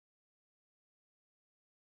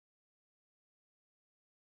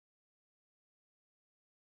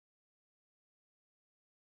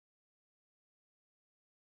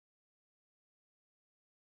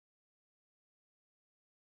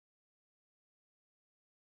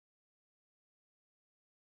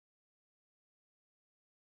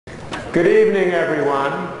Good evening,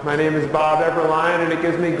 everyone. My name is Bob Everline, and it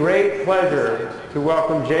gives me great pleasure to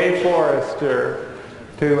welcome Jay Forrester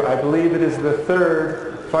to, I believe it is the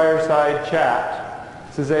third Fireside Chat.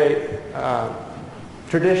 This is a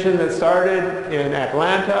tradition that started in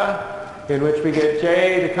Atlanta, in which we get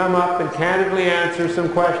Jay to come up and candidly answer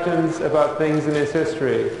some questions about things in his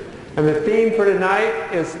history. And the theme for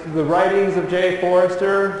tonight is the writings of Jay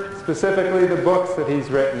Forrester, specifically the books that he's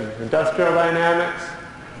written, Industrial Dynamics,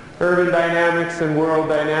 Urban Dynamics and World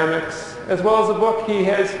Dynamics, as well as a book he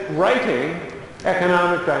has writing,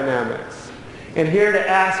 Economic Dynamics. And here to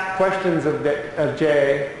ask questions of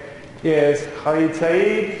Jay is Khalid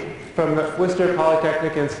Saeed from the Worcester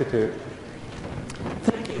Polytechnic Institute.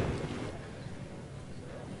 Thank you.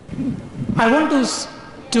 I want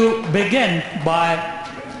to begin by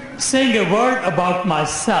saying a word about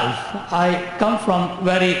myself. I come from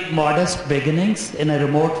very modest beginnings in a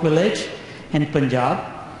remote village in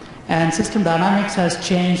Punjab. And system dynamics has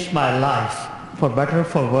changed my life, for better,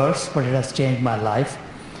 for worse, but it has changed my life.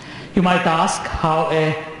 You might ask how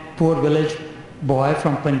a poor village boy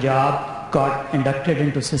from Punjab got inducted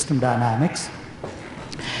into system dynamics.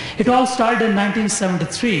 It all started in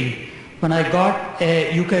 1973 when I got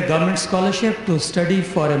a UK government scholarship to study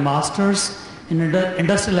for a master's in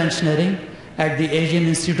industrial engineering at the Asian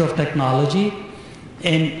Institute of Technology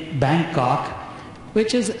in Bangkok,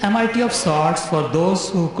 which is MIT of sorts for those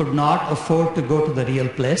who could not afford to go to the real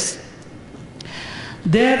place.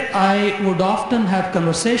 There I would often have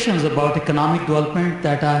conversations about economic development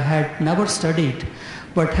that I had never studied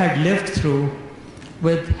but had lived through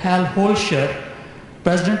with Hal Holscher,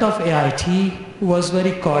 president of AIT, who was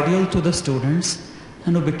very cordial to the students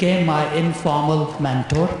and who became my informal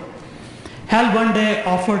mentor. Hal one day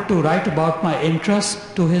offered to write about my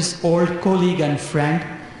interest to his old colleague and friend,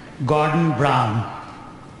 Gordon Brown.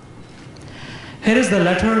 Here is the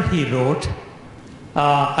letter he wrote.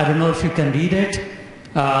 I don't know if you can read it.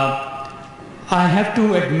 I have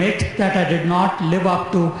to admit that I did not live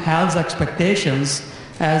up to Hal's expectations,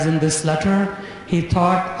 as in this letter he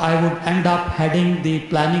thought I would end up heading the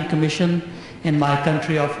planning commission in my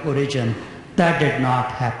country of origin. That did not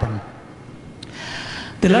happen.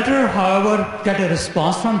 The letter, however, got a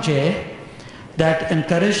response from Jay that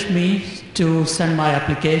encouraged me to send my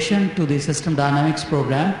application to the System Dynamics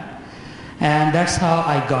program. And that's how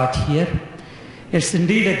I got here. It's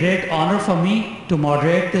indeed a great honor for me to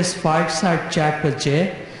moderate this Fireside Chat with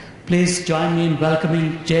Jay. Please join me in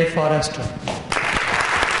welcoming Jay Forrester.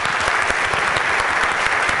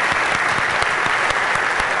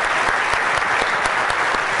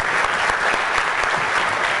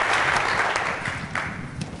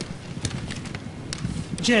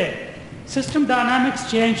 Jay, system dynamics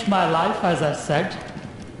changed my life, as I said.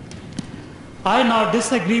 I now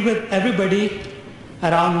disagree with everybody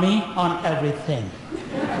around me on everything.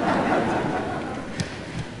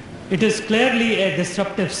 It is clearly a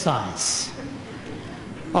disruptive science.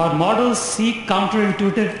 Our models seek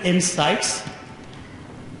counterintuitive insights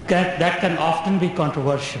that can often be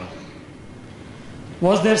controversial.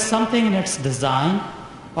 Was there something in its design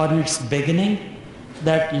or in its beginning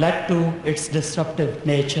that led to its disruptive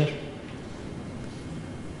nature?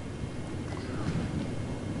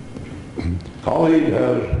 Khalid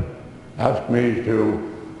has asked me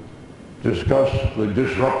to discuss the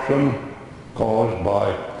disruption caused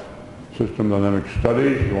by system dynamic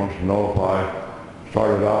studies. He wants to know if I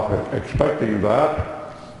started off expecting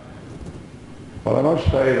that. But I must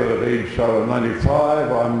say that at age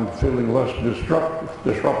 95, I'm feeling less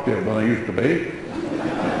disruptive than I used to be.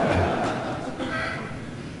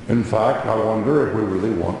 In fact, I wonder if we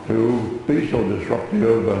really want to be so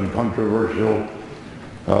disruptive and controversial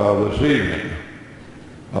this evening.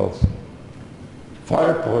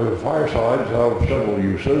 Firesides have several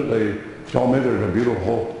uses. They tell me there's a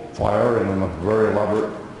beautiful fire in a very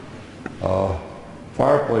elaborate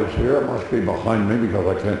fireplace here. It must be behind me because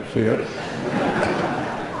I can't see it.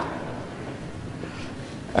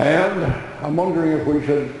 And I'm wondering if we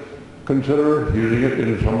should consider using it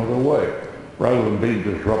in some other way. Rather than being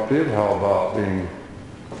disruptive, how about being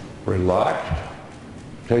relaxed,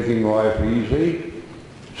 taking life easy,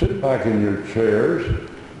 sit back in your chairs,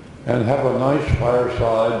 and have a nice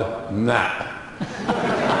fireside nap.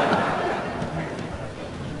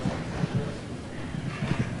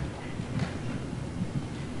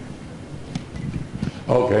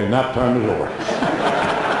 Okay, nap time is over.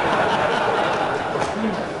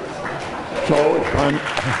 So it's time.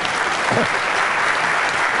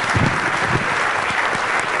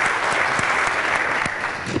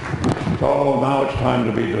 So now it's time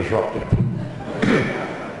to be disruptive.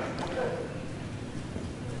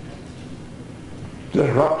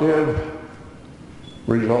 Disruptive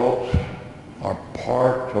results are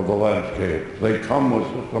part of the landscape. They come with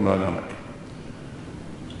system dynamics.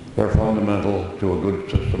 They're fundamental to a good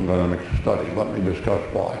system dynamics study. Let me discuss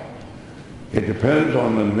why. It depends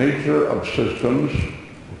on the nature of systems,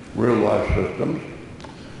 real-life systems.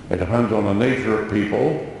 It depends on the nature of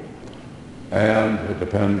people, and it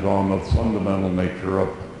depends on the fundamental nature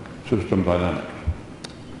of system dynamics.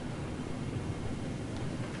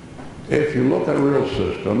 If you look at real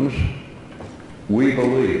systems, we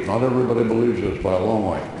believe, not everybody believes this by a long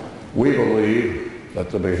way, we believe that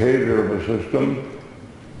the behavior of a system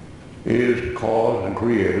is caused and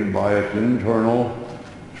created by its internal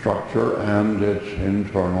structure and its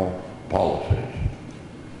internal policies.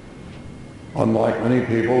 Unlike many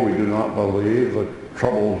people, we do not believe that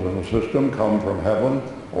troubles in the system come from heaven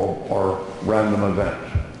or random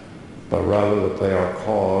events, but rather that they are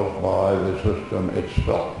caused by the system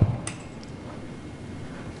itself.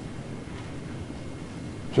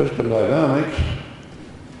 System dynamics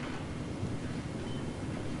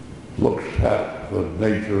looks at the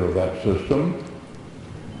nature of that system,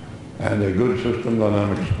 and a good system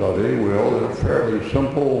dynamics study will, in a fairly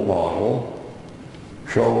simple model,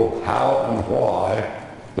 show how and why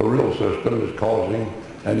the real system is causing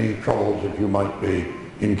any troubles that you might be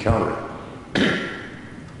encountering.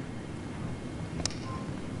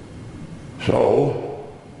 So,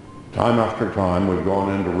 time after time, we've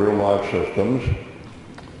gone into real-life systems,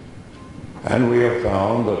 and we have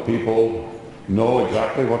found that people know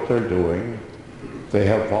exactly what they're doing. They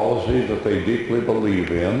have policies that they deeply believe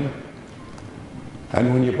in.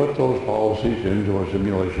 And when you put those policies into a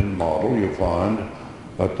simulation model, you find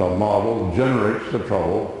that the model generates the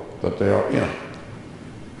trouble that they are in.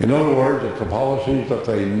 In other words, it's the policies that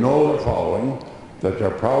they know they're following, that they're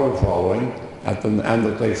proud of following, and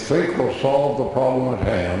that they think will solve the problem at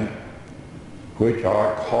hand, which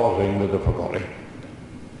are causing the difficulty.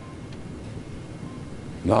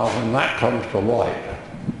 Now, when that comes to light,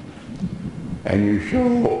 and you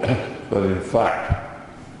show that in fact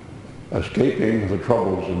escaping the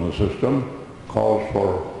troubles in the system calls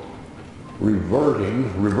for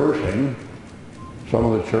reversing some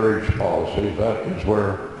of the cherished policies, that is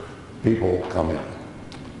where people come in.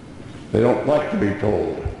 They don't like to be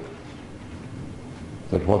told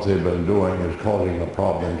that what they've been doing is causing the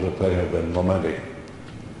problems that they have been lamenting.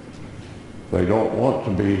 They don't want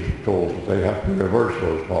to be told that they have to reverse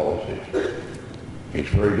those policies. It's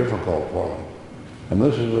very difficult for them. And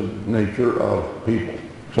this is the nature of people.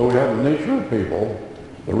 So we have the nature of people,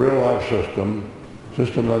 the real-life system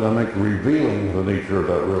dynamic revealing the nature of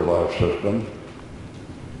that real-life system.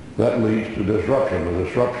 That leads to disruption. The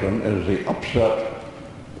disruption is the upset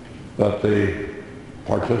that the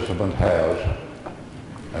participant has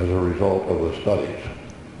as a result of the studies.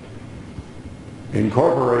 In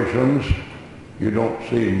corporations, you don't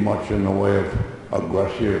see much in the way of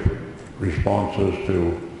aggressive responses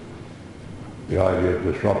to the idea of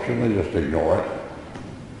disruption. They just ignore it.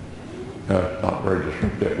 It's not very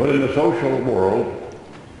disruptive. But in the social world,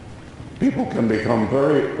 people can become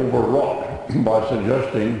very overwrought by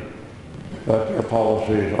suggesting that their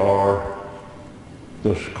policies are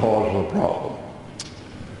the cause of the problem.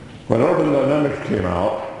 When urban dynamics came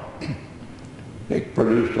out, it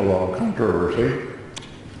produced a lot of controversy.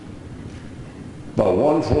 But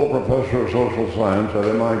one full professor of social science at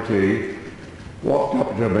MIT walked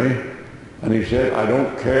up to me and he said, "I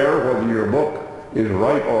don't care whether your book is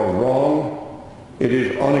right or wrong, it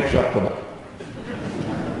is unacceptable."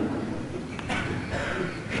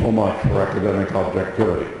 So much for academic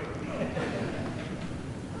objectivity.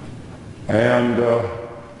 And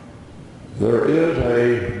there is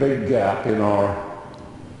a big gap in our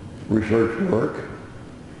research work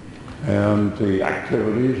and the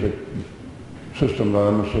activities that system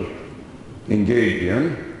dynamicists engage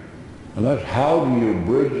in, and that's how do you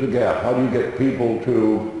bridge the gap? How do you get people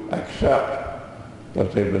to accept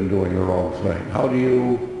that they've been doing the wrong thing? How do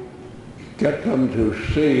you get them to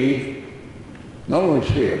see, not only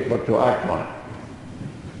see it, but to act on it?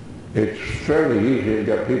 It's fairly easy to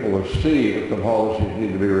get people to see that the policies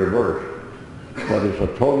need to be reversed, but it's a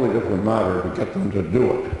totally different matter to get them to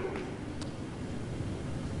do it.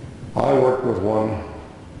 I worked with one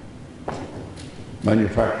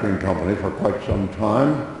manufacturing company for quite some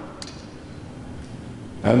time,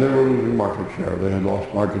 and they were losing market share. They had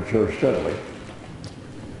lost market share steadily.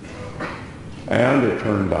 And it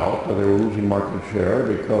turned out that they were losing market share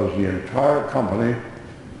because the entire company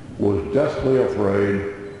was deathly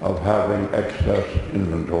afraid of having excess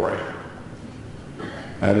inventory.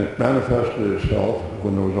 And it manifested itself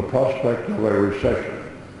when there was a prospect of a recession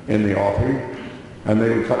in the offing, and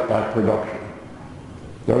they would cut back production.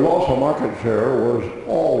 Their loss of market share was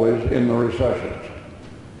always in the recessions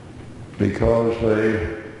because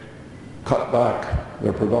they cut back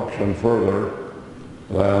their production further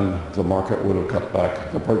than the market would have cut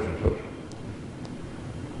back the purchases.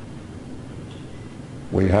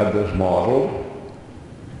 We had this model.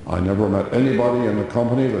 I never met anybody in the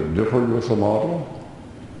company that differed with the model.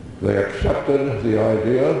 They accepted the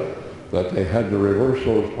idea that they had to reverse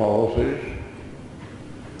those policies,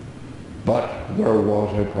 but there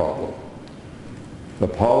was a problem. The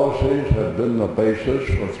policies had been the basis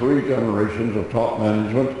for 3 generations of top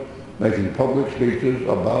management making public speeches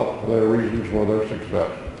about their reasons for their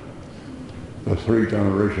success. The 3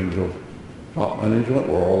 generations of top management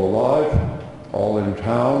were all alive, all in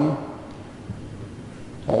town,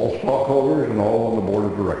 all stockholders, and all on the board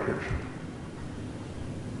of directors.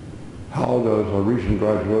 How does a recent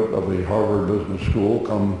graduate of the Harvard Business School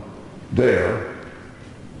dare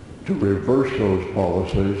to reverse those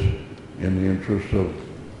policies in the interest of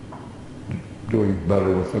doing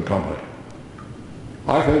better with the company?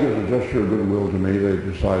 I think as a gesture of goodwill to me, they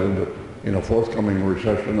decided that in a forthcoming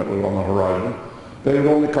recession that was on the horizon, they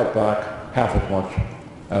would only cut back half as much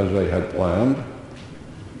as they had planned.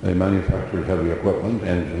 They manufactured heavy equipment,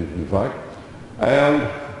 engines in fact, and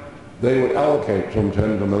they would allocate some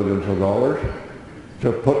tens of millions of dollars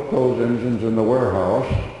to put those engines in the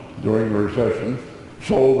warehouse during the recession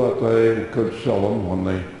so that they could sell them when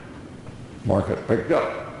the market picked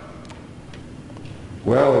up.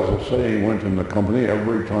 Well, as the saying went in the company,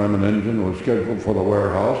 every time an engine was scheduled for the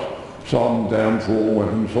warehouse, some damn fool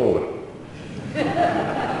went and sold it.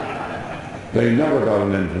 They never got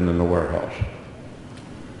an engine in the warehouse.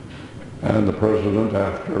 And the president,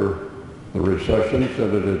 after the recession,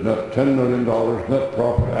 said it had net $10 million net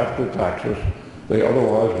profit after taxes they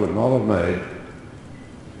otherwise would not have made.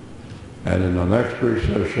 And in the next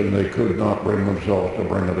recession, they could not bring themselves to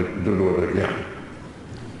do it again.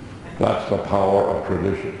 That's the power of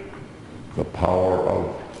tradition, the power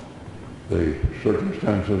of the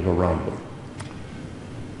circumstances around them.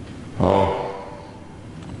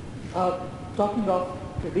 Talking of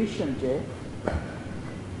tradition, Jay,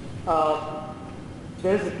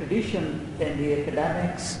 there's a tradition in the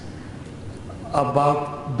academics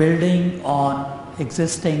about building on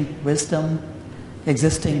existing wisdom,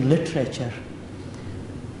 existing literature.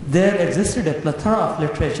 There existed a plethora of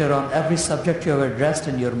literature on every subject you have addressed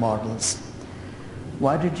in your models.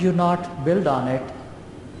 Why did you not build on it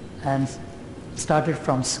and start it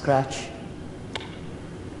from scratch?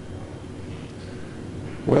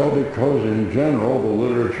 Well, because in general, the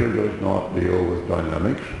literature does not deal with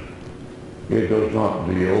dynamics. It does not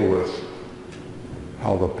deal with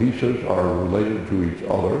how the pieces are related to each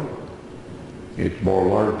other. It's more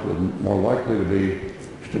likely to be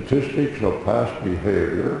statistics of past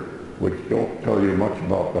behavior, which don't tell you much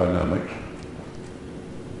about dynamics.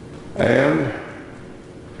 And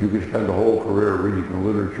you can spend a whole career reading the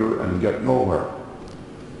literature and get nowhere.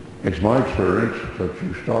 It's my experience that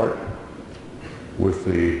you start with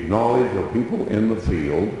the knowledge of people in the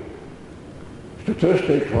field.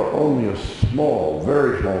 Statistics are only a small,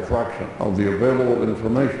 very small fraction of the available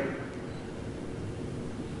information.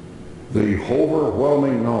 The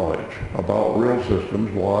overwhelming knowledge about real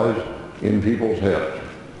systems lies in people's heads.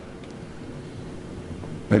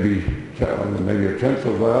 Maybe a tenth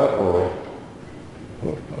of that or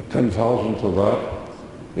a 10,000th of that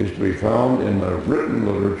is to be found in the written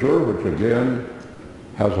literature, which again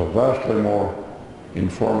has a vastly more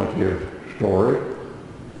informative story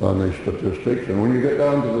than the statistics. And when you get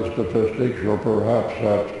down to the statistics, you're perhaps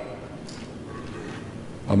at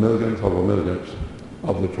a millionth of a millionth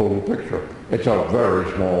of the total picture. It's a very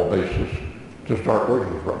small basis to start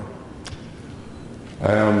working from.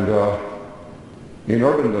 And in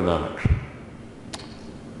urban dynamics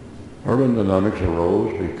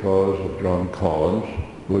arose because of John Collins,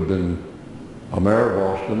 who had been a mayor of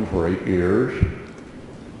Boston for 8 years,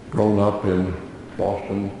 grown up in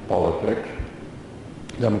Boston politics,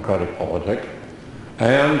 Democratic politics,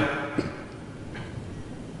 and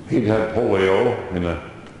he'd had polio in the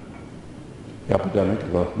epidemic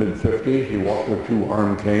of the mid-50s. He walked with 2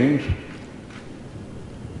 arm canes.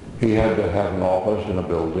 He had to have an office in a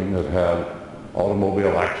building that had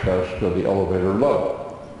automobile access to the elevator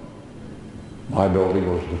level. My building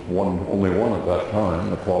was only one at that time,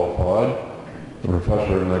 the qualified. The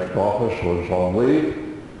professor in the next office was on leave.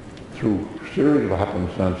 Through a series of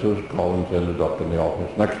happenstances, Collins ended up in the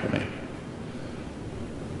office next to me.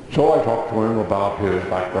 So I talked to him about his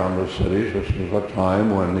background with cities. This was a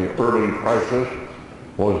time when the urban crisis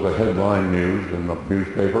was the headline news in the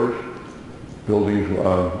newspapers.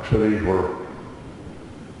 Cities were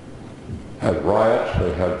had riots,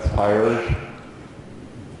 they had fires.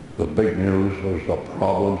 The big news was the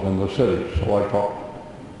problems in the cities. So I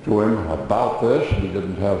talked to him about this. He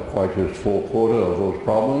didn't have quite his full quota of those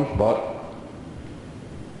problems, but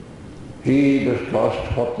he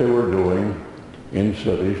discussed what they were doing in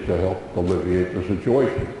cities to help alleviate the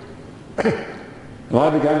situation. And I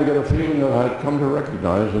began to get a feeling that I had come to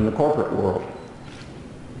recognize in the corporate world.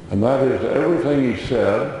 And that is that everything he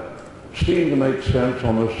said seemed to make sense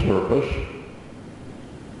on the surface,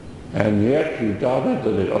 and yet you doubted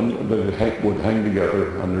that it would hang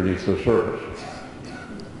together underneath the surface.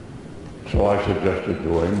 So I suggested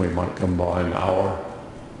to him we might combine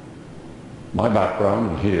my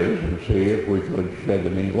background and his and see if we could shed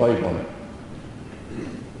any light on it.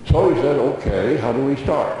 So he said, okay, how do we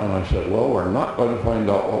start? And I said, well, we're not going to find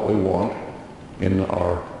out what we want in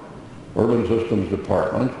our Urban Systems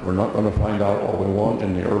Department. We're not going to find out what we want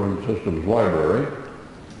in the Urban Systems Library.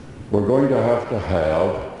 We're going to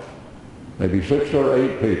have maybe 6 or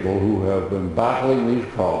 8 people who have been battling these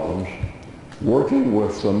problems, working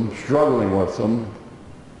with them, struggling with them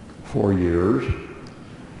for years,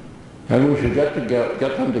 and we should get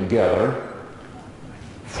them together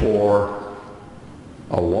for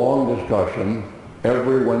a long discussion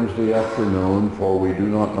every Wednesday afternoon for we do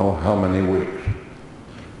not know how many weeks.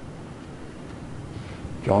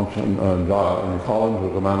 Johnson and Collins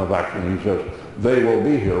was a man of action. He says, they will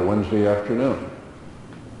be here Wednesday afternoon.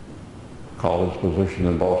 Collins' position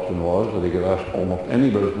in Boston was that he could ask almost any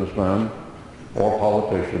businessman or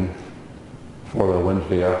politician for their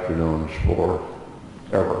Wednesday afternoons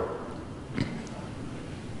forever.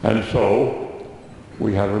 And so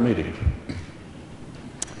we had our meetings.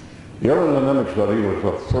 The aerodynamic study was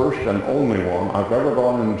the first and only one I've ever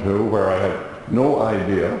gone into where I had no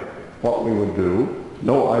idea what we would do,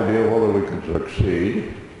 no idea whether we could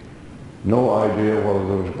succeed, no idea whether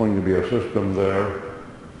there was going to be a system there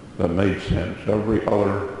that made sense. Every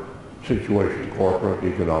other situation, corporate,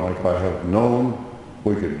 economic, I have known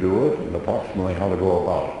we could do it and approximately how to go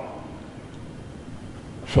about it.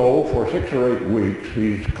 So for 6 or 8 weeks,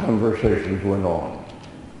 these conversations went on,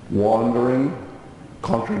 wandering,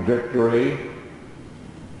 contradictory,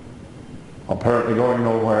 apparently going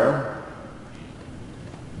nowhere,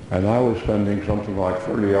 and I was spending something like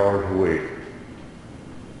 30 hours a week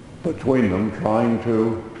between them trying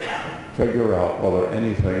to figure out whether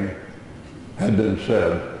anything had been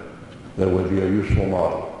said that would be a useful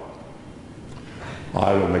model.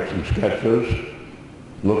 I would make some sketches,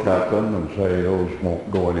 look at them and say those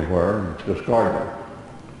won't go anywhere and discard them.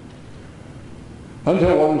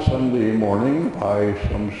 Until one Sunday morning, by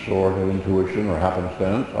some sort of intuition or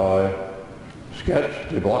happenstance, I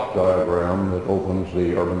sketched the block diagram that opens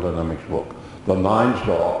the Urban Dynamics book. The 9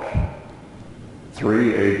 stalks,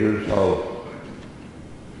 3 ages of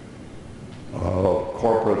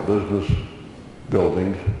corporate business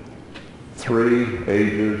buildings, 3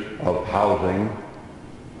 ages of housing,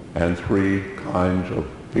 and 3 kinds of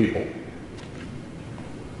people.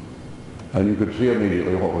 And you could see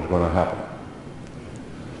immediately what was going to happen.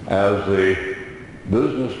 As the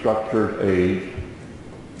business structures aged,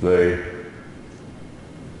 they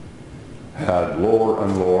had lower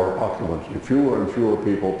and lower occupancy, fewer and fewer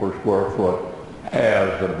people per square foot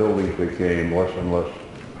as the buildings became less and less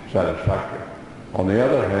satisfactory. On the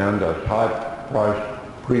other hand, as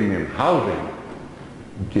high-priced premium housing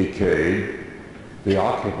decayed, the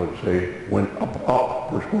occupancy went up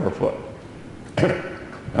per square foot.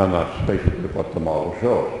 And that's basically what the model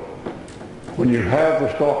shows. When you have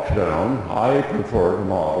the stocks down, I prefer to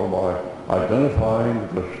model by identifying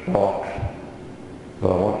the stocks that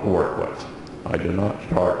I want to work with. I do not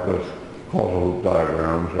start with causal loop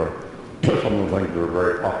diagrams or some of the things that are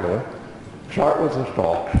very popular. Start with the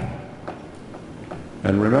stocks.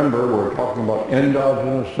 And remember, we're talking about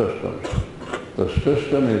endogenous systems. The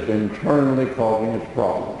system is internally causing its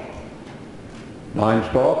problems. 9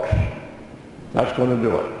 stalks, that's going to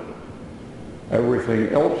do it. Everything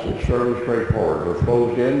else is fairly straightforward. There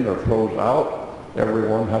flows in, there flows out.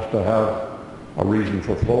 Everyone has to have a reason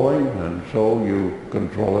for flowing, and so you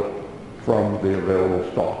control it from the available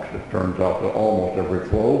stocks. It turns out that almost every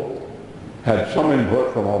flow had some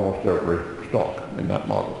input from almost every stock in that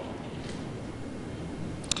model.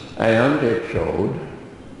 And it showed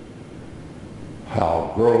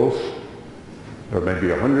how growth, there may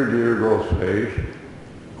be a 100-year growth phase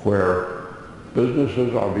where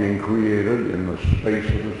businesses are being created in the space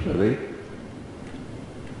of the city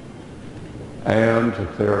and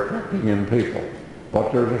they're attracting in people.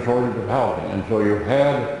 But there's a shortage of housing. And so you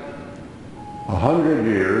had 100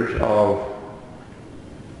 years of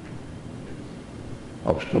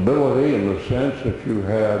stability in the sense that you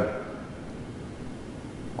had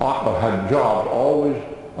had jobs always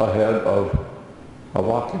ahead of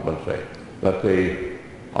occupancy, that the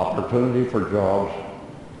opportunity for jobs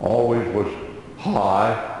always was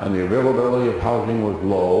high and the availability of housing was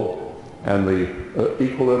low, and the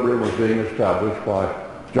equilibrium was being established by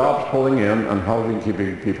jobs pulling in and housing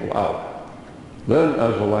keeping people out. Then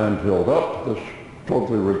as the land filled up, this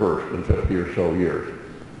totally reversed in 50 or so years.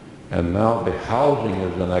 And now the housing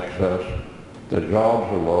is in excess, the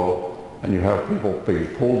jobs are low, and you have people being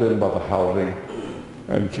pulled in by the housing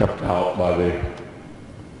and kept out by the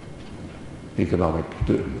economic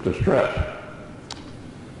distress.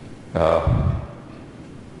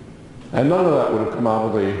 And none of that would have come out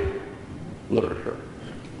of the literature.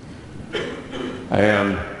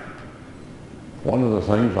 And one of the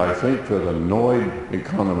things I think that annoyed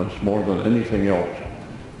economists more than anything else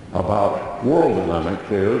about world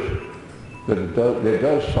dynamics is that it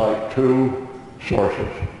does cite two sources.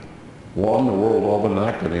 One, the World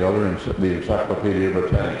Almanac, and the other, the Encyclopedia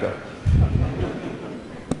Britannica.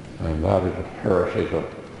 And that is a heresy to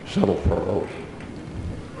settle for those.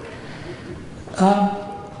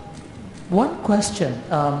 One question.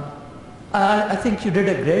 I think you did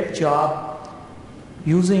a great job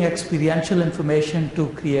using experiential information to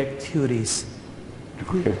create theories. To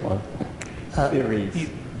create what? Theories.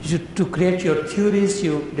 To create your theories,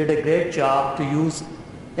 you did a great job to use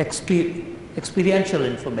experiential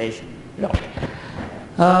information. Yeah.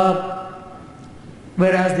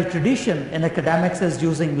 Whereas the tradition in academics is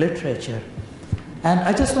using literature. And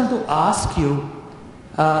I just want to ask you,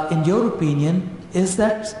 in your opinion, is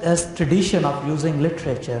that as tradition of using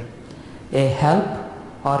literature a help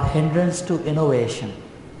or hindrance to innovation?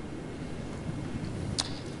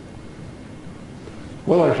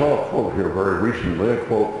 Well, I saw a quote here very recently, a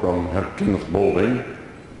quote from Kenneth Boulding,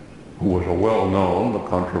 who was a well-known but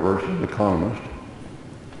controversial economist,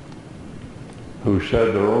 who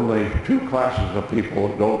said there are only two classes of people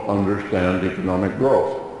that don't understand economic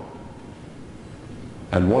growth.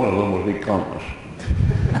 And one of them was economists.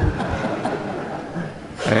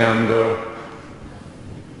 And,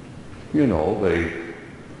 you know,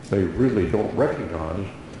 they really don't recognize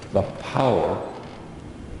the power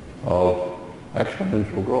of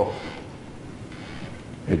exponential growth.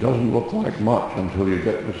 It doesn't look like much until you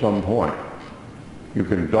get to some point. You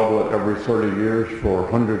can double it every 30 years for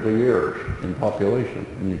hundreds of years in population,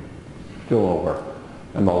 and you still nowhere.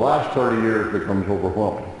 And the last 30 years becomes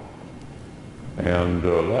overwhelming. And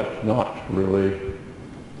that's not really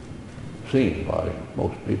seen by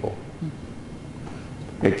most people.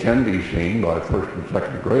 It can be seen by first and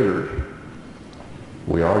second graders.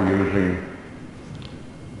 We are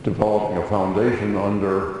developing a foundation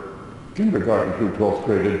under kindergarten through 12th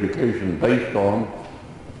grade education based on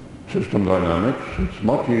system dynamics. It's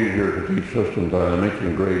much easier to teach system dynamics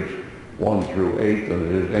in grades 1 through 8 than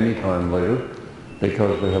it is any time later,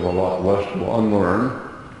 because they have a lot less to unlearn.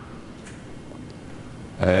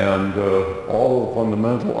 And all the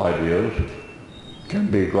fundamental ideas can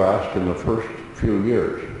be grasped in the first few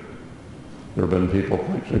years. There have been people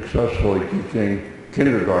quite successfully teaching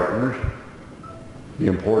kindergartners the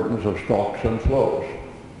importance of stalks and flows.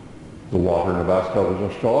 The water in the bathtub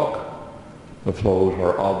is a stalk. The flows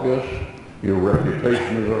are obvious. Your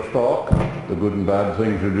reputation is a stalk. The good and bad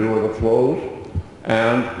things you do are the flows.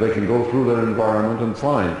 And they can go through their environment and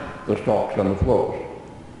find the stalks and the flows.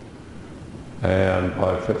 And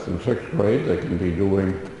by 5th and 6th grade, they can be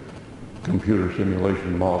doing computer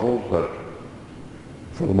simulation models that,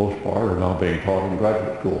 for the most part, are now being taught in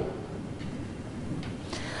graduate school.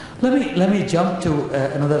 Let me jump to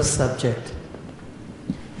another subject.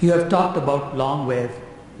 You have talked about long wave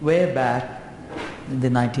way back in the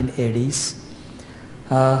 1980s.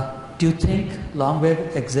 Do you think long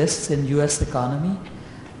wave exists in U.S. economy?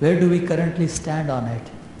 Where do we currently stand on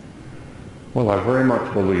it? Well, I very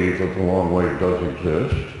much believe that the long wave does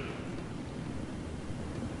exist.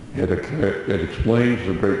 It explains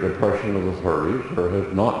the Great Depression of the 30s. There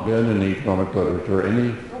has not been in the economic literature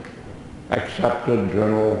any accepted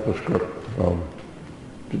general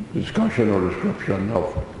discussion or description of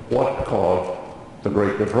what caused the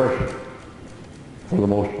Great Depression. For the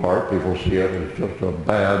most part, people see it as just a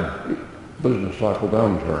bad business cycle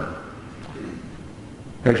downturn.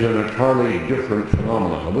 It's an entirely different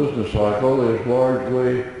phenomenon. The business cycle is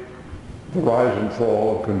largely the rise and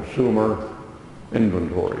fall of consumer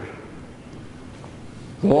inventories.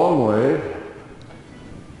 The long wave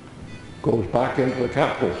goes back into the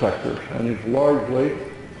capital sectors, and it's largely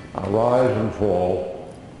a rise and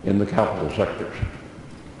fall in the capital sectors.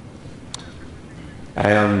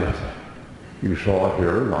 And you saw it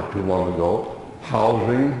here not too long ago.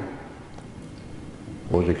 Housing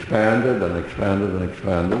was expanded and expanded and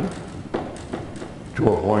expanded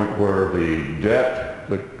to a point where the debt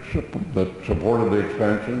that supported the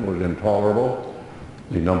expansion was intolerable.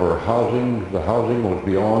 The number of the housing was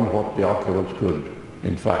beyond what the occupants could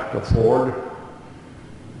in fact afford.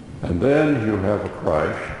 And then you have a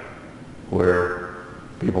crash where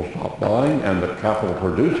people stopped buying and the capital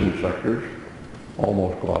producing sectors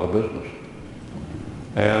almost go out of business.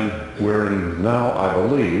 And we're in now, I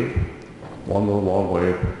believe, one of the long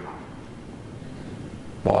wave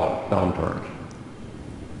downturns.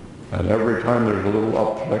 And every time there's a little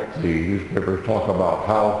uptick, the newspapers talk about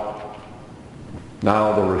how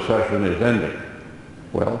now the recession is ending.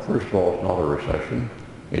 Well, first of all, it's not a recession.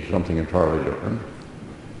 It's something entirely different.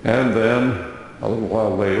 And then, a little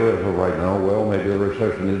while later, as of right now, well, maybe the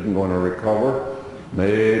recession isn't going to recover.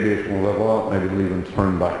 Maybe it's going to level out. Maybe it'll even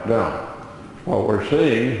turn back down. What we're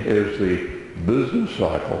seeing is the business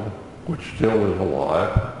cycle, which still is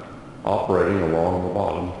alive, operating along the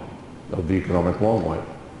bottom of the economic long wave.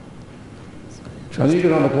 And the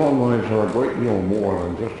economic long waves are a great deal more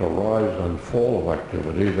than just a rise and fall of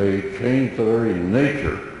activity. They change the very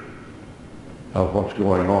nature of what's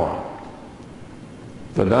going on.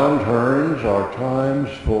 The downturns are times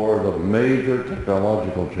for the major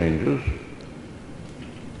technological changes.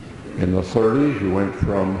 In the 30s, you went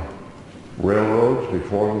from railroads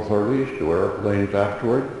before the 30s to airplanes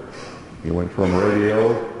afterward. You went from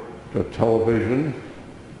radio to television.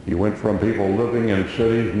 You went from people living in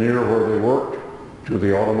cities near where they worked to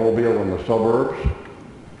the automobile in the suburbs.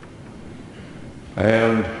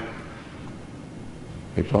 And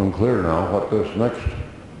it's unclear now what this next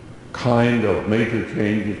kind of major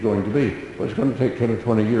change is going to be. But it's going to take 10 or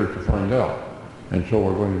 20 years to find out. And so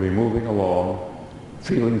we're going to be moving along,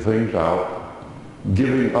 feeling things out,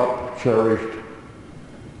 giving up cherished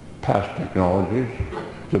past technologies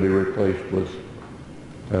to be replaced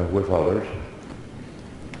with others.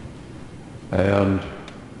 And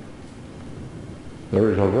there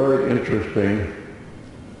is a very interesting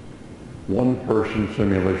one-person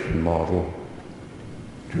simulation model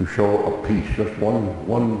to show a piece, just one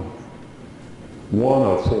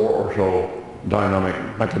of four or so dynamic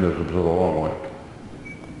mechanisms of the long wave.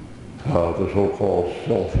 The so-called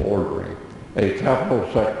self-ordering. A capital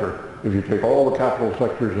sector, if you take all the capital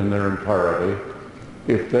sectors in their entirety,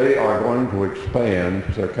 if they are going to expand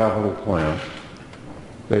their capital plan,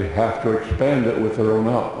 they have to expand it with their own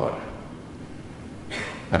output.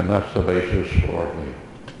 And that's the basis for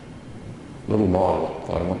the little model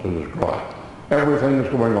that I want to describe. Everything that's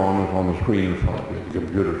going on is on the screen in front of you, the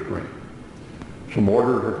computer screen. Some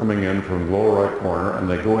orders are coming in from the lower right corner, and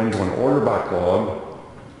they go into an order backlog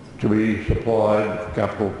to be supplied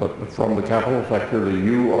from the capital sector that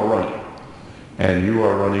you are running. And you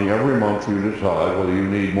are running every month. You decide whether you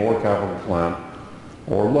need more capital plant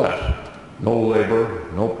or less. No labor,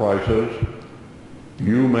 no prices.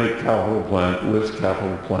 You make capital plant with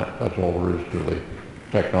capital plant. That's all there is to the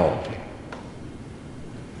technology.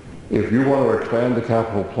 If you want to expand the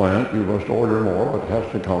capital plant, you must order more, but it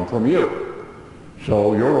has to come from you.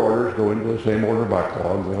 So your orders go into the same order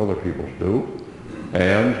backlog that other people's do.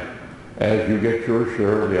 And as you get your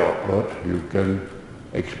share of the output, you can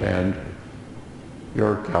expand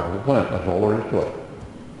your capital plant. That's all there is to it.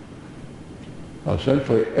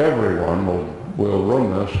 Essentially, everyone will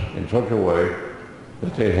run this in such a way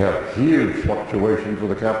that they have huge fluctuations of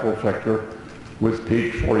the capital sector with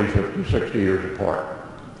peaks 40, 50, 60 years apart.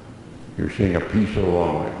 You're seeing a piece of the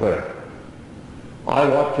long wave there. I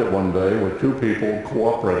watched it one day with two people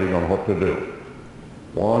cooperating on what to do.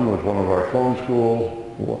 One was one of our Sloan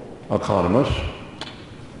School economists,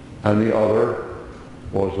 and the other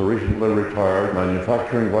was the recently retired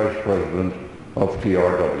manufacturing vice president of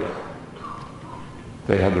TRW.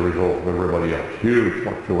 They had the result of everybody else. Huge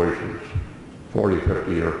fluctuations, 40,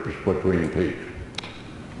 50 years between peaks.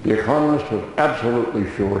 The economist was absolutely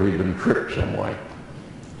sure he'd been tricked some way,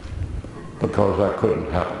 because that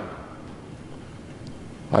couldn't happen.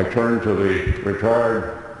 I turned to the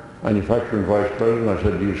retired manufacturing vice president. I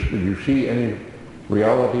said, did you see any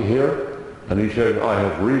reality here? And he said, I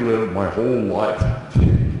have relived my whole life.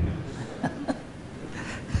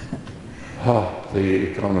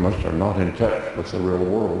 The economists are not in touch with the real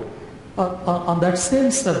world. On that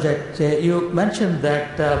same subject, you mentioned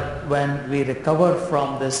that when we recover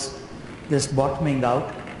from this bottoming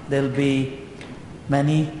out, there'll be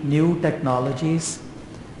many new technologies.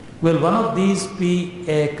 Will one of these be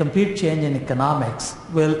a complete change in economics?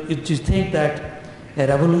 Do you think that a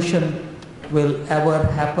revolution will ever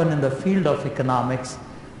happen in the field of economics,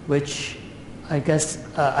 which I guess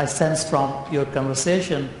I sense from your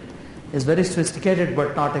conversation is very sophisticated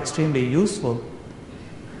but not extremely useful?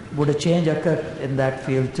 would a change occur in that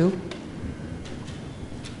field too?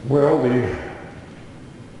 Well,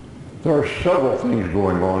 there are several things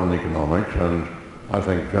going on in economics, and I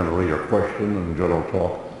think generally your question and general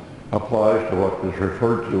talk applies to what is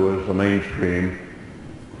referred to as the mainstream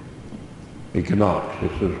economics.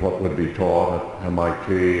 This is what would be taught at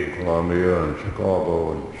MIT, and Columbia, and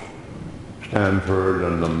Chicago, and Stanford,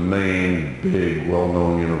 and the main big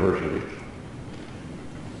well-known universities.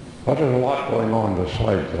 But there's a lot going on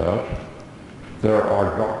besides that. There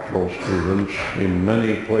are doctoral students in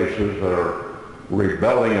many places that are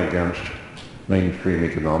rebelling against mainstream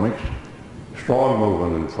economics. Strong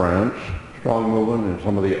movement in France, strong movement in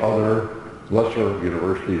some of the other lesser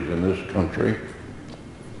universities in this country.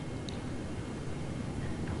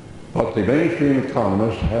 But the mainstream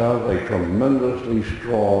economists have a tremendously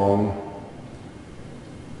strong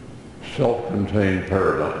self-contained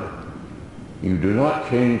paradigm. You do not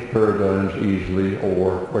change paradigms easily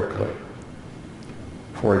or quickly.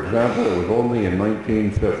 For example, it was only in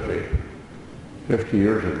 1950, 50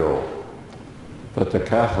 years ago, that the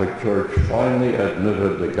Catholic Church finally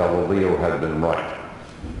admitted that Galileo had been right.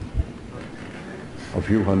 A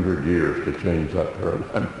few hundred years to change that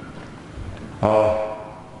paradigm.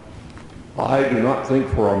 I do not think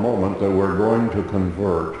for a moment that we're going to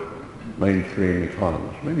convert mainstream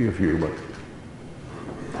economists. Maybe a few, but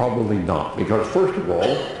probably not. Because first of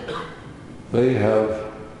all, they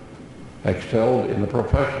have excelled in the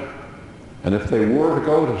profession. And if they were to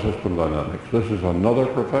go to system dynamics, this is another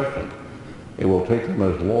profession. It will take them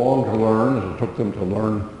as long to learn as it took them to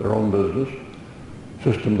learn their own business.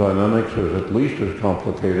 System dynamics is at least as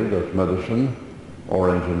complicated as medicine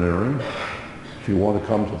or engineering. If you want to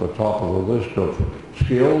come to the top of the list of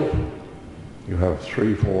skills, you have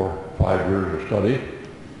 3, 4, 5 years of study,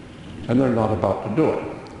 and they're not about to do it.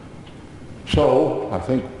 So I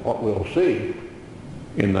think what we'll see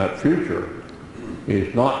in that future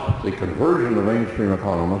is not the conversion of mainstream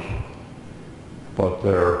economists, but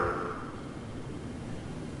their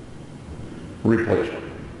replacement.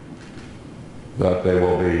 That they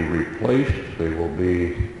will be replaced, they will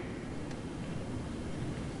be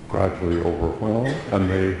gradually overwhelmed,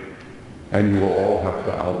 and you will all have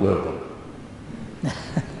to outlive them.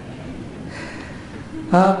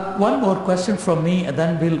 One more question from me, and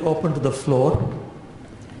then we'll open to the floor.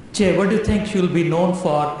 Jay, what do you think you'll be known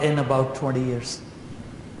for in about 20 years?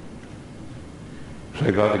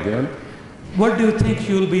 Say that again? What do you think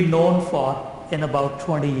you'll be known for in about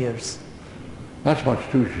 20 years? That's much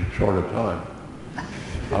too short a time.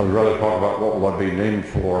 I would rather talk about what will I be named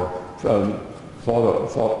for,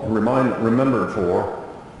 remembered for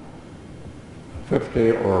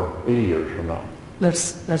 50 or 80 years from now.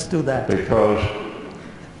 Let's do that. Because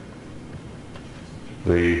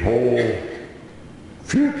the whole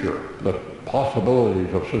future, the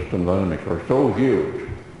possibilities of system dynamics are so huge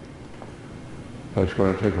that it's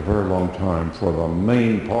going to take a very long time for the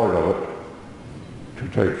main part of it to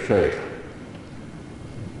take shape.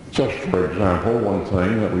 Just for example, one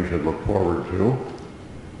thing that we should look forward to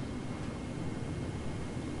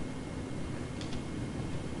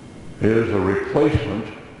is a replacement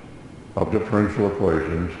of differential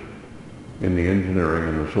equations in the engineering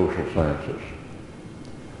and the social sciences.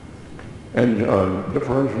 And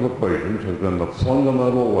differential equations have been the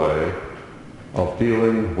fundamental way of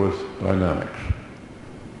dealing with dynamics.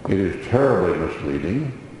 It is terribly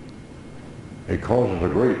misleading. It causes a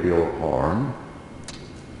great deal of harm.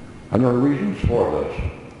 And there are reasons for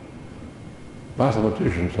this.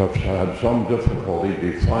 Mathematicians have had some difficulty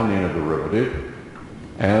defining a derivative,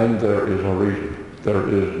 and there is a reason. There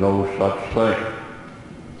is no such thing.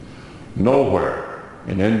 Nowhere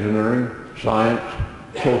in engineering, science,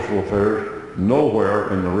 social affairs,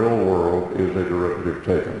 nowhere in the real world is a derivative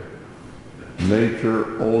taken.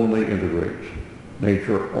 Nature only integrates.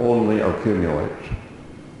 Nature only accumulates.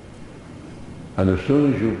 And as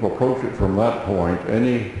soon as you approach it from that point,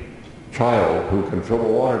 any child who can fill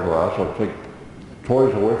a water glass or take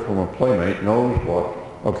toys away from a playmate knows what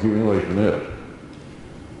accumulation is.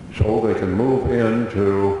 So they can move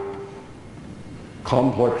into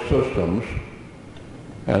complex systems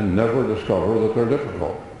and never discover that they're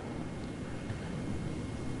difficult.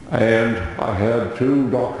 And I had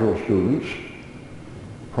 2 doctoral students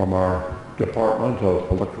from our Department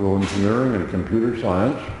of Electrical Engineering and Computer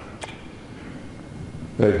Science.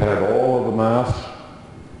 They've had all of the math,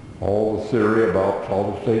 all the theory about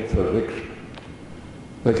solid-state physics.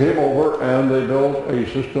 They came over and they built a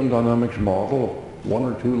system dynamics model of 1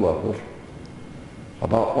 or 2 levels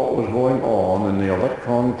about what was going on in the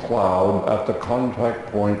electron cloud at the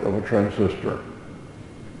contact point of a transistor.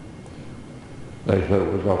 They said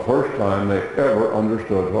it was the first time they ever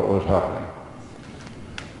understood what was happening.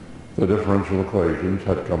 The differential equations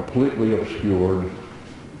had completely obscured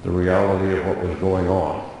the reality of what was going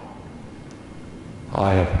on.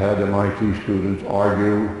 I have had MIT students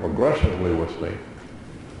argue aggressively with me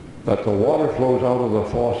that the water flows out of the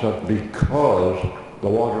faucet because the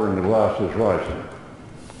water in the glass is rising.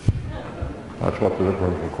 That's what the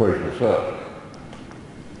differential equation says.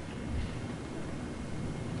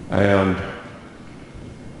 And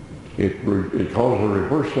it causes a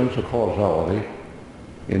reverse sense of causality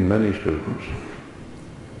in many students,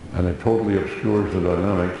 and it totally obscures the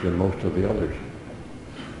dynamics in most of the others.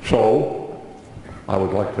 So, I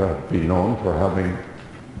would like to be known for having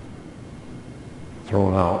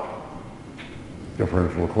thrown out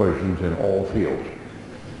differential equations in all fields.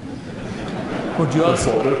 Would you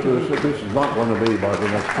also... This is not going to be by the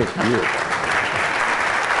next 50 years.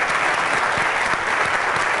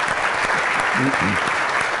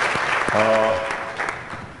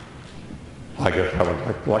 I guess I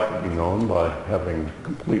would like to be known by having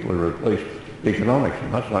completely replaced economics,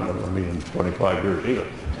 and that's not going to be in 25 years either.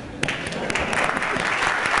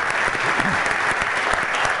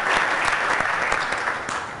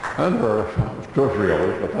 And there are two or three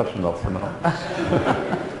others, but that's enough for now.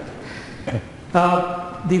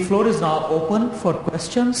 The floor is now open for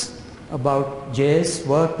questions about Jay's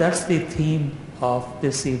work. That's the theme of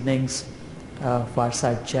this evening's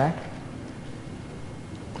Fireside Chat.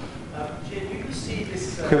 Jay, do you see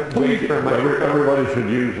this... Everybody should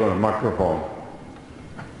use a microphone.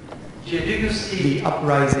 Jay, do you see the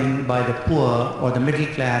uprising by the poor or the middle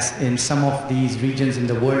class in some of these regions in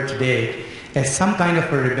the world today as some kind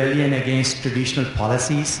of a rebellion against traditional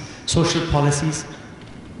policies, social policies?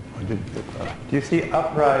 I didn't get that. Do you see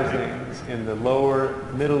uprisings in the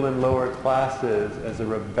middle and lower classes as a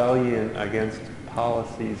rebellion against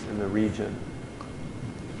policies in the region?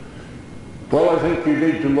 Well, I think you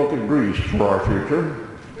need to look at Greece for our future.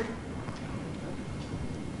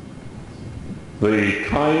 The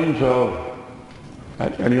kinds of,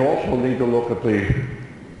 and you also need to look at the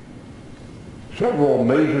several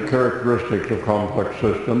major characteristics of complex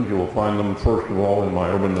systems. You will find them, first of all, in my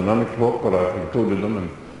urban dynamics book, but I've included them in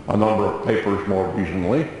a number of papers more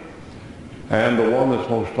recently. And the one that's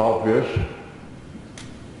most obvious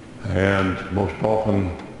and most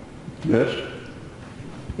often missed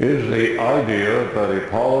is the idea that a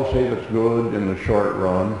policy that's good in the short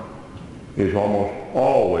run is almost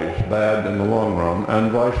always bad in the long run,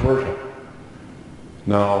 and vice versa.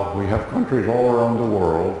 Now, we have countries all around the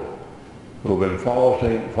world who have been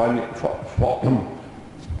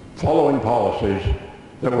following policies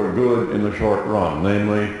that were good in the short run,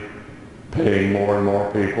 namely paying more and more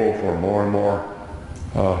people for more and more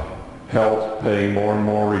health, paying more and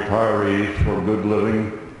more retirees for good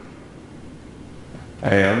living,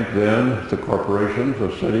 and then the corporations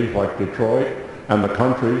of cities like Detroit and the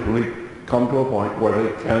countries really come to a point where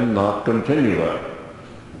they cannot continue that.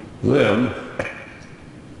 Then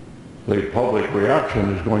the public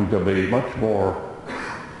reaction is going to be much more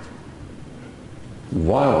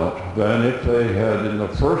violent than if they had in the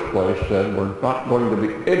first place said, we're not going to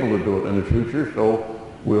be able to do it in the future, so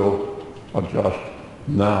we'll adjust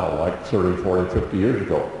now, like 30, 40, 50 years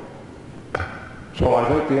ago. So I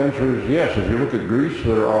think the answer is yes. If you look at Greece,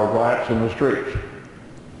 there are riots in the streets.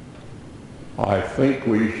 I think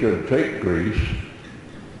we should take Greece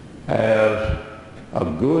as a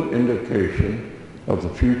good indication of the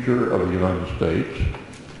future of the United States.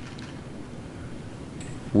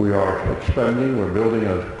 We are expending, we're building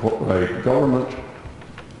a government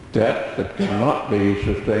debt that cannot be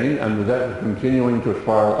sustained, and the debt is continuing to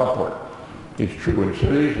spiral upward. It's true in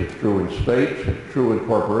cities, it's true in states, it's true in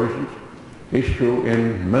corporations, it's true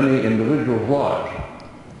in many individuals' lives.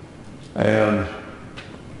 And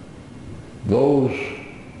the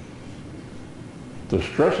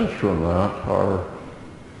stresses from that are,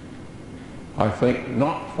 I think,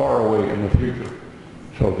 not far away in the future.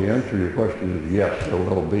 So the answer to your question is yes, there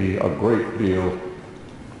will be a great deal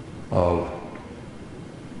of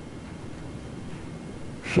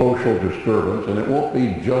social disturbance, and it won't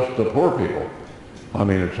be just the poor people. I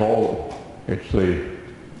mean, it's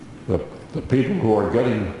the people who are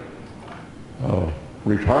getting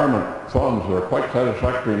retirement funds that are quite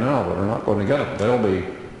satisfactory now but are not going to get it. They'll be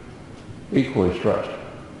equally stressed.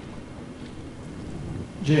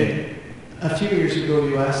 Jay, a few years ago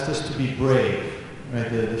you asked us to be brave, right?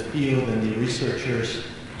 The field and the researchers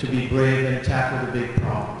to be brave and tackle the big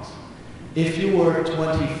problems. If you were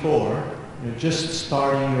 24, just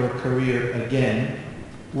starting your career again,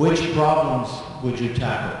 which problems would you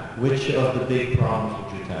tackle? Which of the big problems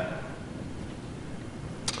would you tackle?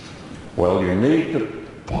 Well, you need to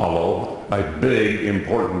follow a big,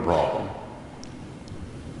 important problem.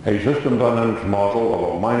 A system dynamics model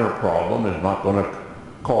of a minor problem is not going to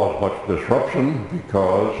cause much disruption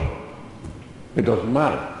because it doesn't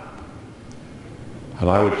matter. And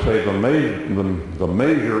I would say the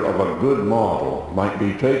measure of a good model might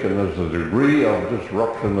be taken as the degree of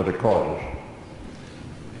disruption that it causes.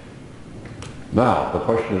 Now, the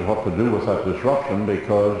question is what to do with that disruption,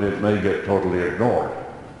 because it may get totally ignored.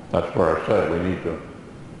 That's where I said we need to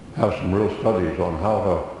have some real studies on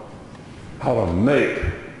how to make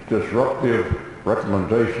disruptive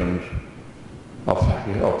recommendations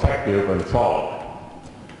effective and followed.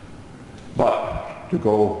 But to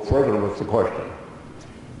go further with the question,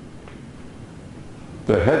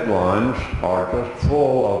 the headlines are just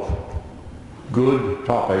full of good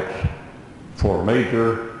topics for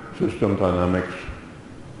major system dynamics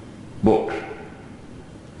books.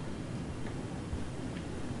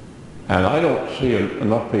 And I don't see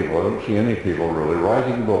enough people, I don't see any people really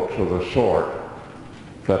writing books of the sort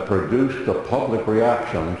that produce the public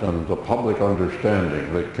reactions and the public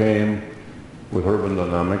understanding that came with urban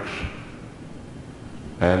dynamics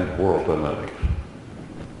and world dynamics.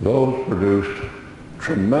 Those produced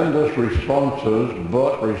tremendous responses,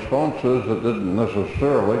 but responses that didn't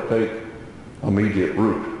necessarily take immediate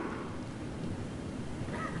root.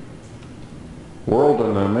 World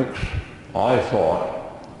dynamics, I thought,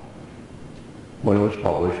 when it was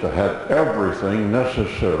published, it had everything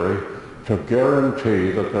necessary to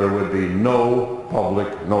guarantee that there would be no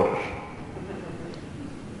public notice.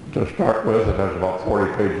 To start with, it has about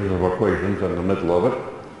 40 pages of equations in the middle of it.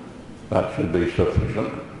 That should be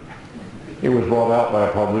sufficient. It was brought out by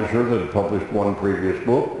a publisher that had published one previous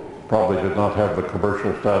book, probably did not have the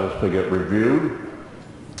commercial status to get reviewed.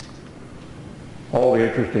 All the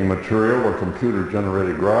interesting material were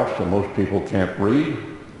computer-generated graphs that most people can't read.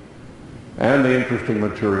 And the interesting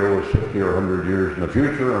material was 50 or 100 years in the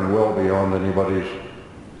future and well beyond anybody's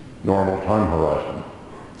normal time horizon.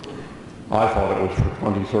 I thought it was for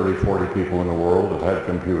 20, 30, 40 people in the world that had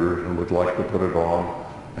computers and would like to put it on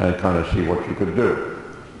and kind of see what you could do.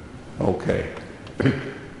 Okay.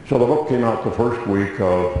 So the book came out the first week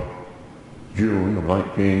of June of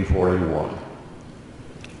 1941.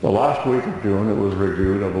 The last week of June it was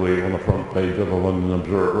reviewed, I believe, on the front page of the London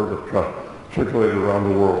Observer that circulated around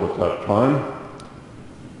the world at that time.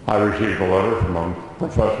 I received a letter from a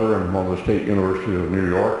professor in one of the state universities of New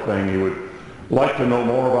York saying he would like to know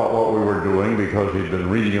more about what we were doing because he'd been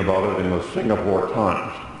reading about it in the Singapore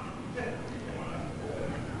Times.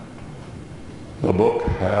 The book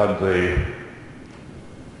had the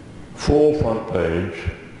full front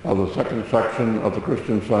page of the second section of the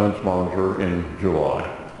Christian Science Monitor in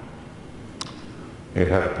July. It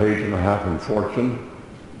had a page and a half in Fortune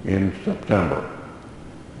in September.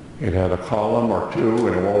 It had a column or two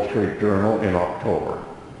in a Wall Street Journal in October.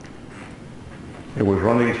 It was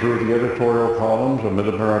running through the editorial columns of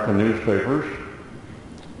Mid-American newspapers.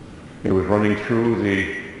 It was running through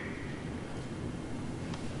the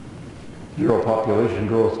Zero Population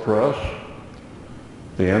Growth Press,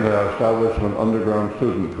 the Anti-Establishment Underground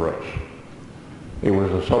Student Press. It was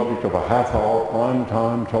the subject of a half-hour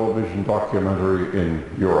prime-time television documentary in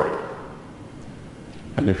Europe.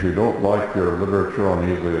 And if you don't like your literature on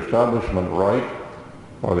either the establishment right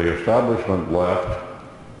or the establishment left,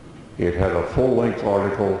 it had a full-length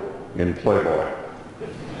article in Playboy.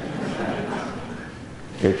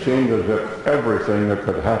 It seemed as if everything that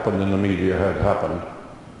could happen in the media had happened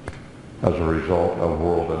as a result of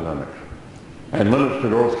world dynamics. And Limits to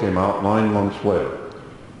Growth came out 9 months later.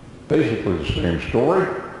 Basically the same story,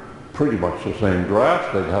 pretty much the same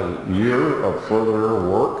draft. They'd had a year of further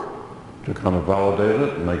work to kind of validate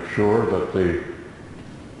it and make sure that the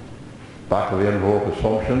back of the envelope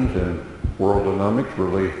assumptions in world dynamics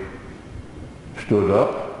really stood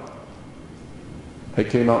up.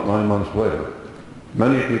 It came out 9 months later.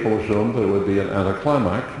 Many people assumed that it would be an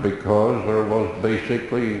anticlimax because there was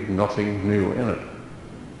basically nothing new in it.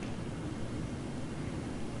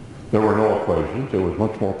 There were no equations. It was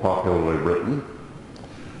much more popularly written.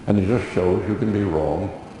 And it just shows you can be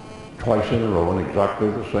wrong twice in a row in exactly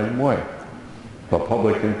the same way. The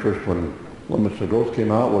public interest when Limits to Growth came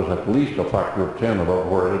out was at least a factor of 10 above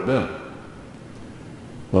where it had been.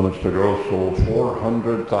 Limits to Growth sold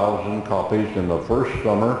 400,000 copies in the first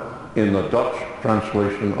summer in the Dutch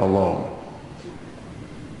translation alone.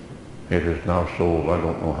 It has now sold, I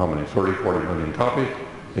don't know how many, 30, 40 million copies.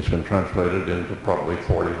 It's been translated into probably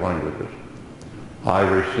 40 languages. I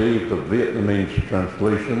received the Vietnamese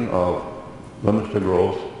translation of Limits to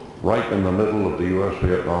Growth right in the middle of the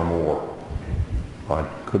U.S.-Vietnam War. I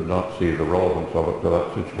could not see the relevance of it to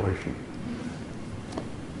that situation.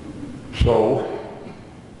 So,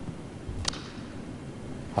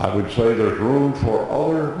 I would say there's room for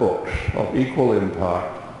other books of equal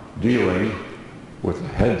impact dealing with the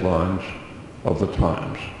headlines of the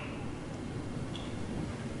times.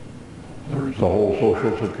 There's the whole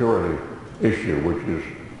Social Security issue, which is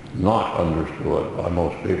not understood by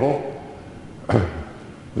most people.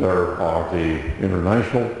 There are the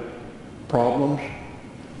international problems.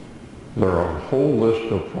 There are a whole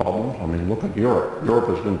list of problems. I mean, look at Europe.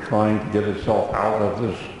 Europe has been trying to get itself out of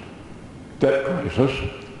this debt crisis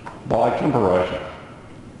by temporizing.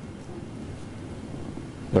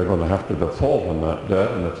 They're going to have to default on that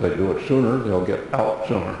debt, and if they do it sooner, they'll get out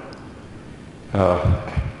sooner.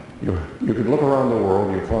 You could look around the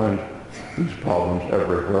world, you find these problems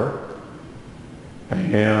everywhere,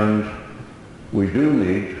 and we do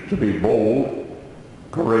need to be bold,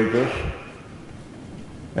 courageous,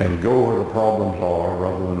 and go where the problems are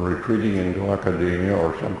rather than retreating into academia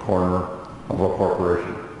or some corner of a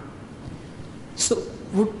corporation. So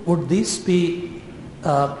would these be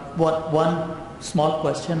one small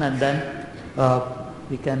question, and then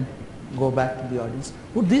we can go back to the audience.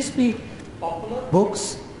 Would these be popular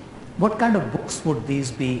books? What kind of books would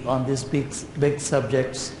these be on these big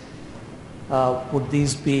subjects? Would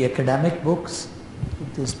these be academic books?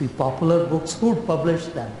 Would these be popular books? Who would publish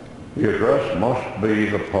them? The address must be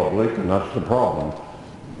the public, and that's the problem.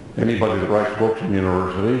 Anybody that writes books in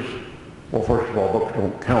universities, well, first of all, books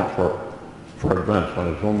don't count for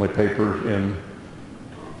advancement. It's only papers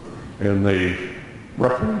in the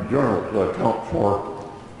reference journals that count for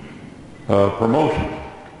promotion.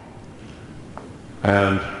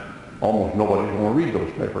 And almost nobody's going to read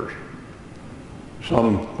those papers.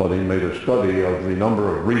 Somebody made a study of the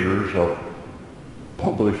number of readers of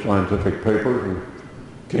published scientific papers and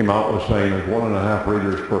came out with saying there's 1.5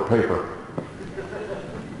 readers per paper.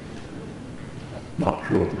 Not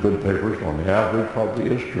true with the good papers. On the average, probably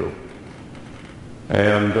is true.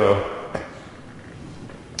 And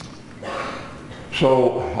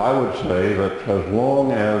so I would say that as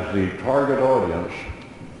long as the target audience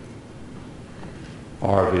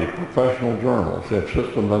are the professional journals, if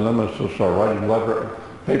system dynamicists are writing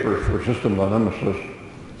papers for system dynamicists,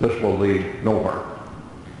 this will lead nowhere.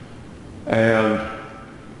 And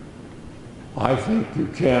I think you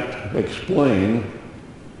can't explain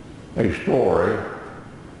a story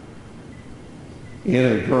in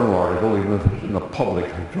a journal article, even if it's in a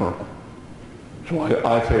public journal. So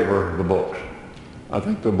I favor the books. I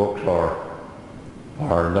think the books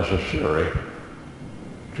are necessary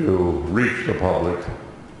to reach the public.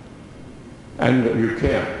 And you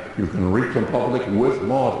can reach the public with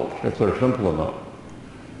models if they're simple enough.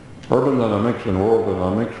 Urban dynamics and world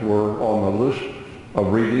dynamics were on the list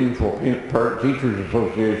of reading for parent-teachers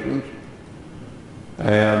associations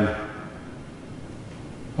and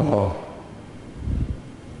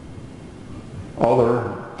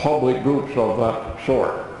other public groups of that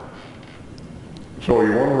sort. So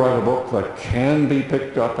you want to write a book that can be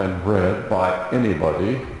picked up and read by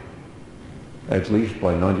anybody, at least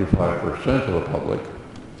by 95% of the public,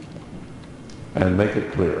 and make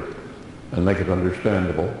it clear and make it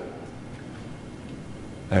understandable,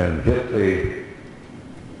 and hit the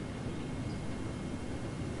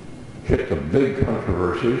big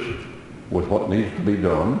controversies with what needs to be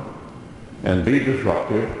done, and be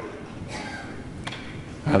disruptive,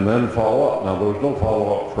 and then follow up. Now, there was no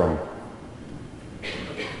follow-up from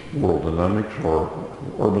world dynamics or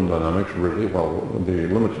urban dynamics, really. Well, the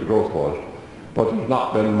limits of growth was, but there's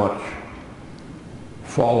not been much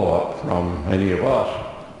follow-up from any of us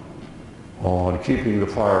on keeping the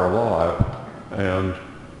fire alive and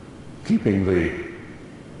keeping the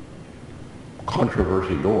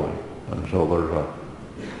controversy going. And so there's a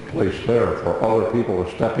place there for other people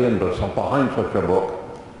to step in behind such a book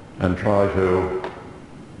and try to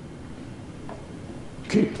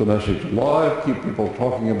keep the message alive, keep people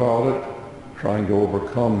talking about it, trying to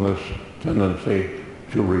overcome this tendency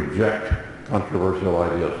to reject controversial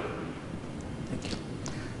ideas. Thank you.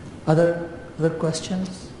 Other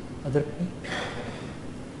questions?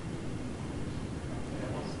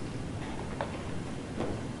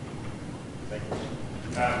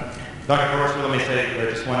 Dr. Forrester, let me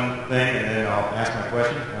say just one thing, and then I'll ask my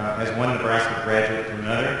question. As one Nebraska graduate from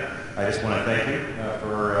another, I just want to thank you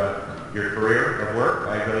for your career of work.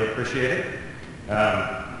 I really appreciate it.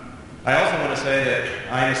 I also want to say that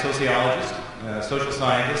I am a sociologist, a social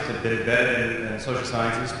scientist, have been embedded in social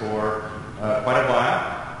sciences for quite a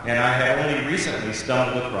while, and I have only recently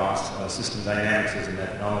stumbled across system dynamics as a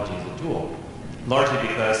methodology, as a tool, largely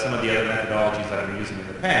because some of the other methodologies I've been using in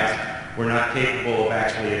the past were not capable of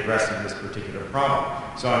actually addressing this particular problem.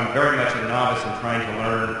 So I'm very much a novice in trying to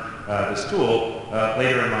learn this tool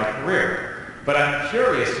later in my career. But I'm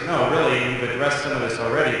curious to know, really, and you've addressed some of this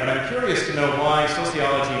already, but I'm curious to know why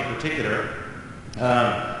sociology in particular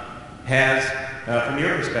has, from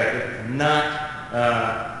your perspective, not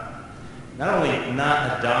only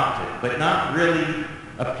not adopted, but not really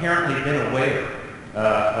apparently been aware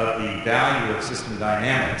of the value of system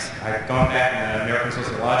dynamics. I've gone back in the American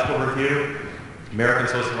Sociological Review, American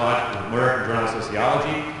Journal of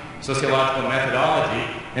Sociology, Sociological Methodology,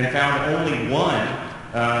 and found only one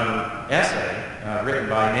essay written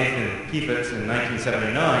by Nathan Kefitz in 1979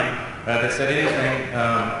 that said anything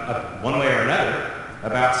one way or another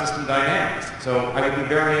about system dynamics. So I would be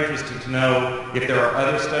very interested to know if there are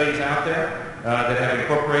other studies out there that have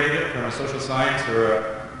incorporated it from a social science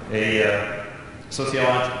or a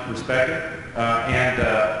sociological perspective,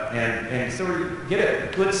 and sort of get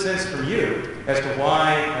a good sense from you as to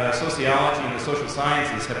why sociology and the social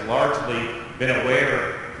sciences have largely been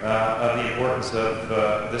aware of the importance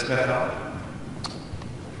of this methodology.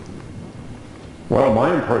 Well,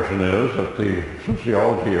 my impression is that the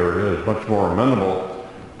sociology area is much more amenable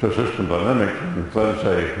to system dynamics than, let's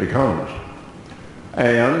say, economists.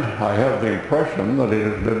 And I have the impression that it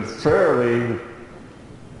has been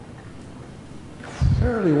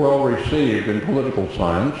fairly well received in political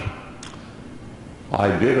science. I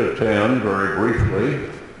did attend very briefly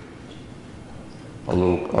a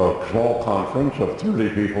small conference of 30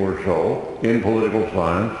 people or so in political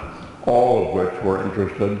science, all of which were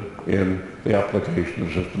interested in the application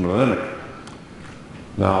of system dynamics.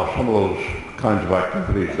 Now, some of those kinds of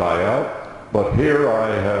activities die out, but here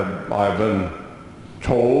I've been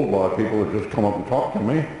told by people that just come up and talk to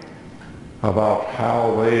me about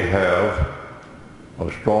how they have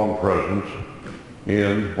a strong presence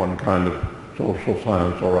in one kind of social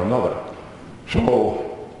science or another.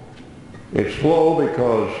 So it's slow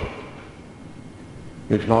because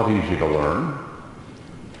it's not easy to learn.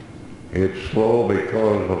 It's slow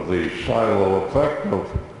because of the silo effect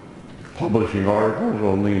of publishing articles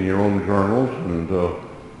only in your own journals, and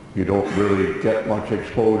you don't really get much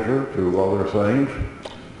exposure to other things.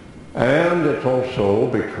 And it's also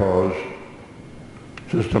because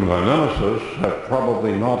system dynamicists have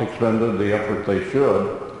probably not expended the effort they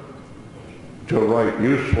should to write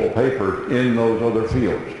useful papers in those other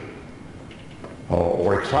fields,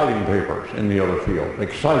 or exciting papers in the other fields.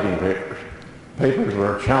 Exciting papers. Papers that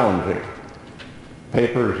are challenging.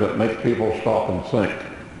 Papers that make people stop and think.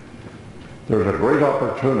 There's a great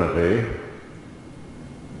opportunity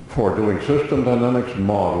for doing system dynamics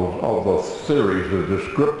models of the theories, the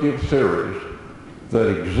descriptive theories that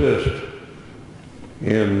exist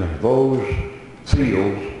in those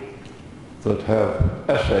fields that have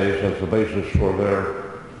essays as the basis for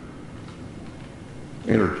their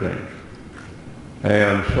interchange.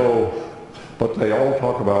 And so, but they all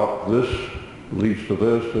talk about this leads to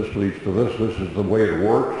this, this leads to this is the way it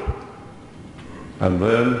works. And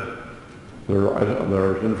then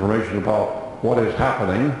there's information about what is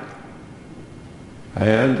happening,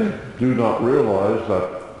 and they do not realize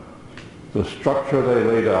that the structure they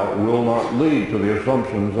laid out will not lead to the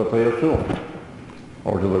assumptions that they assume,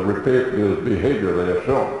 or to the behavior they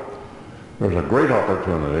assume. There's a great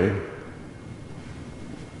opportunity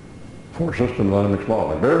for system dynamics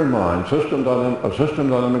modeling. Bear in mind, a system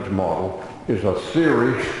dynamics model is a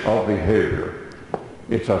theory of behavior.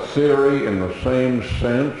 It's a theory in the same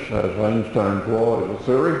sense as Einstein's law is a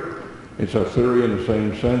theory. It's a theory in the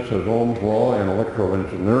same sense as Ohm's law in electrical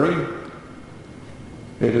engineering.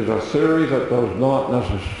 It is a theory that does not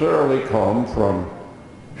necessarily come from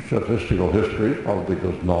statistical history, probably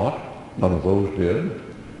does not. None of those did.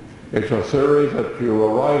 It's a theory that you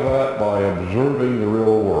arrive at by observing the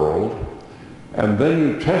real world, and then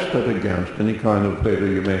you test it against any kind of data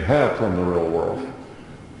you may have from the real world.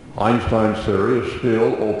 Einstein's theory is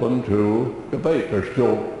still open to debate. They're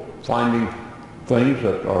still finding things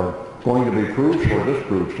that are going to be proofs or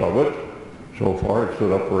disproofs of it. So far, it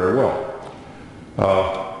stood up very well.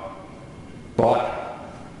 But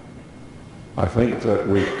I think that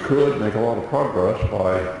we could make a lot of progress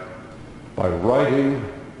by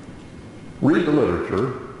read the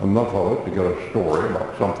literature, enough of it to get a story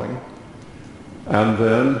about something, and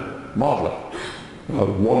then model it.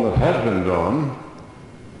 One that has been done,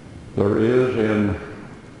 there is in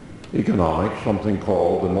economics something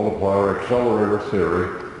called the multiplier accelerator theory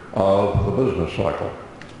of the business cycle.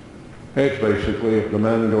 It's basically if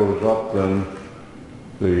demand goes up, then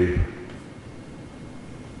the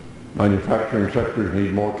manufacturing sectors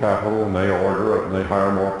need more capital, and they order it, and they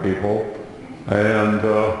hire more people, and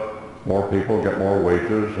more people get more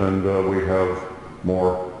wages, and we have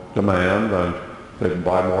more demand, and they can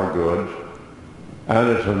buy more goods. And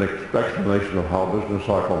it's an explanation of how business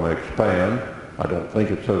cycle may expand. I don't think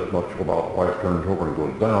it says much about why it turns over and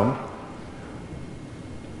goes down.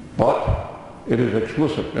 But it is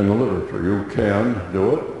explicit in the literature. You can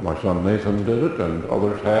do it. My son Nathan did it, and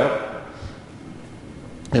others have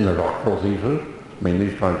in their doctoral thesis. I mean,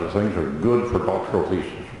 these kinds of things are good for doctoral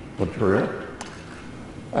thesis material.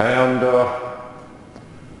 And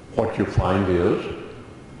what you find is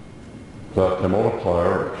that the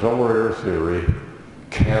multiplier accelerator theory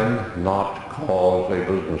cannot cause a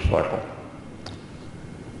business cycle.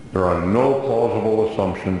 There are no plausible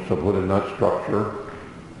assumptions to put in that structure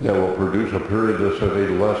that will produce a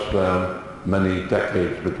periodicity less than many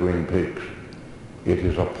decades between peaks. It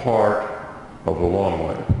is a part of the long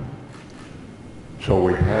wave. So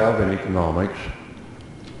we have in economics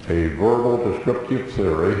a verbal descriptive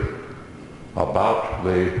theory about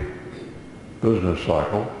the business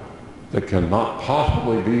cycle that cannot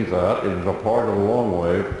possibly be that. It is a part of the long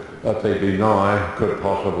wave that they deny could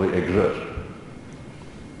possibly exist.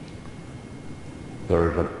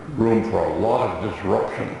 There is a room for a lot of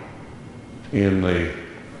disruption in the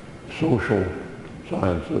social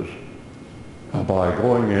sciences by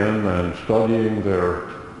going in and studying their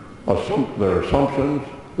assumptions,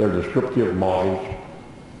 their descriptive models,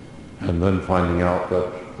 and then finding out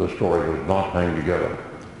that the story does not hang together.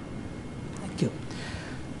 Thank you.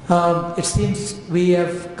 It seems we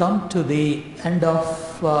have come to the end of,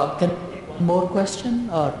 can we take one more question,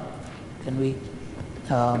 or can we?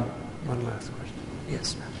 One last question.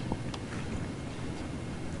 Yes, ma'am.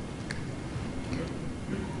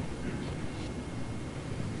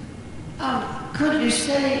 Could you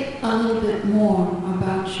say a little bit more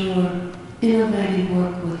about your innovative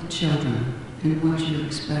work with children and what you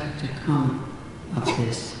expect to come of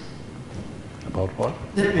this? About what?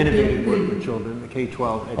 Innovative work with children, the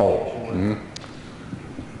K-12 education work.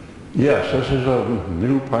 Mm-hmm. Yes, this is a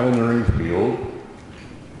new pioneering field.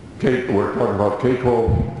 We're talking about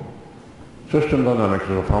K-12. System dynamics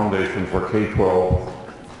is a foundation for K-12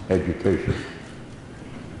 education.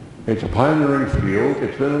 It's a pioneering field.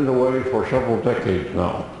 It's been underway for several decades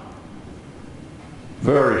now.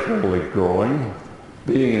 Very slowly growing,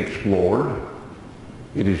 being explored.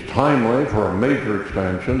 It is timely for a major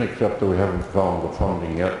expansion, except that we haven't found the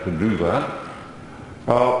funding yet to do that.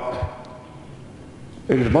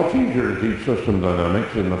 It is much easier to teach system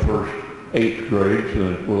dynamics in the first 8 grades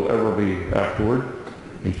than it will ever be afterward.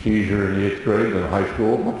 It's easier in the 8th grade than high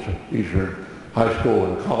school, much easier in high school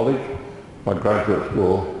and college. By graduate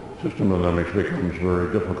school, system dynamics becomes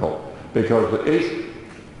very difficult because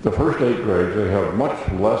the first 8 grades, they have much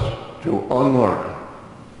less to unlearn.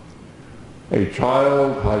 A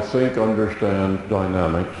child, I think, understands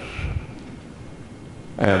dynamics,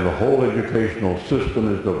 and the whole educational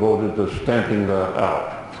system is devoted to stamping that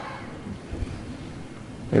out.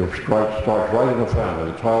 It starts right in the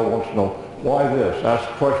family. The child wants to know, why this? Ask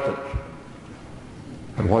questions.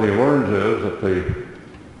 And what he learns is that the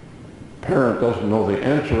parent doesn't know the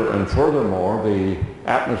answer, and furthermore, the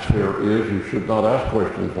atmosphere is you should not ask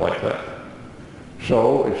questions like that.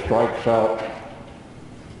 So it strikes out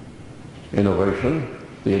innovation.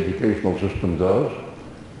 The educational system does.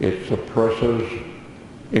 It suppresses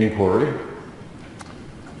inquiry.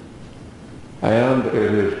 And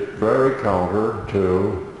it is very counter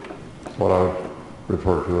to what I would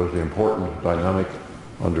refer to as the important dynamic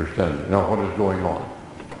understanding. Now, what is going on?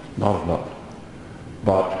 Not enough.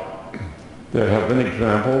 But there have been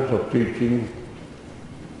examples of teaching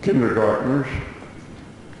kindergartners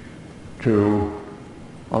to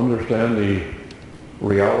understand the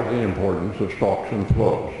reality and importance of stalks and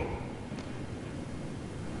flows.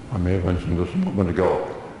 I may have mentioned this a moment ago,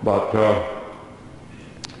 but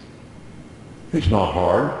it's not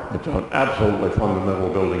hard. It's an absolutely fundamental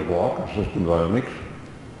building block of system dynamics.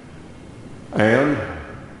 And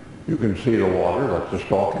you can see the water, that's the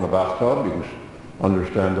stalk in the bathtub. You can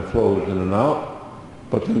understand the flows in and out.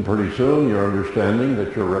 But then pretty soon you're understanding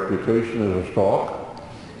that your reputation is a stalk,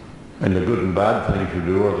 and the good and bad things you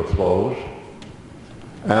do are the flows,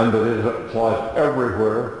 and that it applies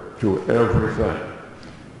everywhere to everything.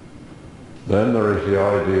 Then there is the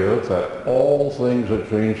idea that all things that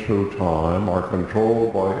change through time are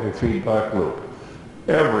controlled by a feedback loop.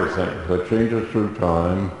 Everything that changes through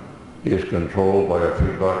time is controlled by a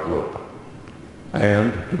feedback loop.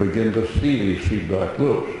 And to begin to see these feedback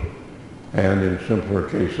loops. And in simpler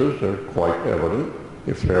cases, they're quite evident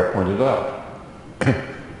if they're pointed out.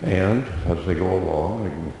 And as they go along, they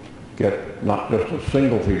can get not just a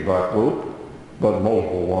single feedback loop, but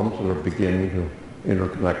multiple ones that are beginning to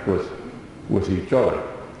interconnect with each other.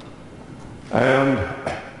 And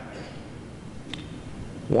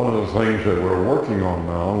one of the things that we're working on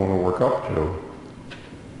now, and want to work up to,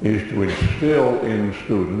 is to instill in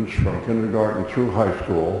students from kindergarten through high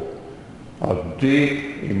school a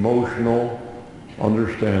deep emotional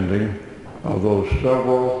understanding of those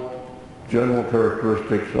several general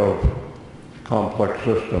characteristics of complex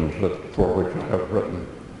systems for which I have written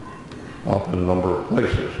up in a number of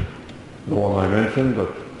places. The one I mentioned,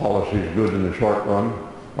 that policy is good in the short run,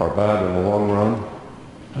 are bad in the long run,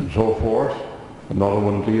 and so forth. Another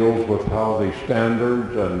one deals with how the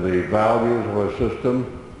standards and the values of a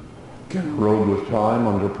system can erode with time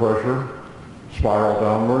under pressure, spiral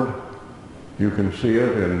downward. You can see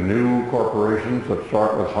it in new corporations that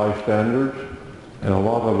start with high standards, and a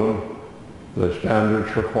lot of them, the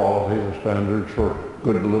standards for quality, the standards for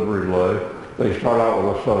good delivery delay, they start out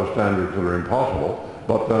with a set of standards that are impossible,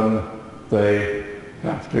 but then they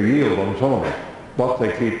have to yield on some of them. But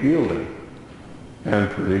they keep yielding, and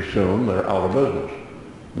pretty soon they're out of business.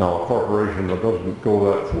 Now, a corporation that doesn't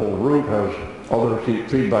go that full route has other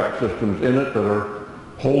feedback systems in it that are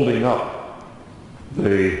holding up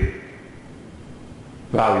the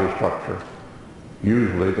value structure.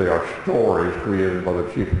 Usually they are stories created by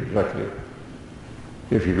the chief executive.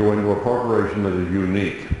 If you go into a corporation that is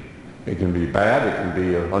unique, it can be bad, it can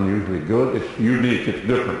be unusually good, it's unique, it's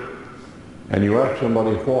different. And you ask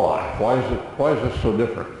somebody why is this so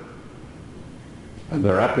different? And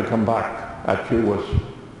they're apt to come back at you with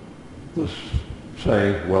this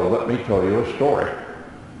saying, well, let me tell you a story.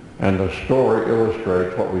 And the story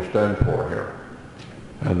illustrates what we stand for here.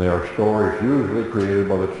 And they are stories usually created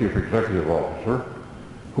by the chief executive officer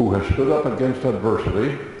who has stood up against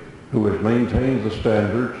adversity, who has maintained the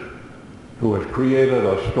standards, who has created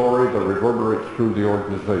a story that reverberates through the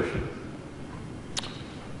organization.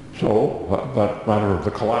 So that matter of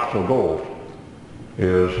the collapse of goals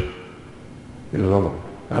is on them.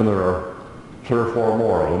 And there are 3 or 4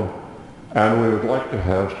 more of them. And we would like to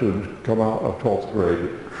have students come out of 12th grade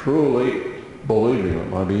truly believing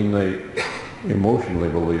them. I mean, they emotionally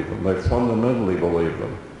believe them. They fundamentally believe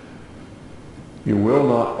them. You will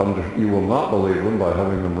not believe them by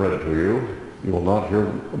having them read to you. You will not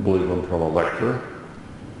believe them from a lecture.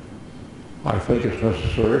 I think it's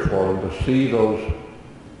necessary for them to see those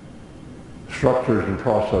structures and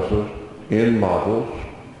processes in models,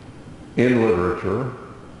 in literature,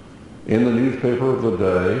 in the newspaper of the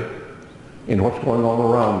day, in what's going on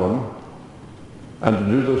around them, and to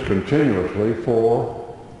do this continuously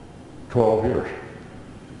for 12 years.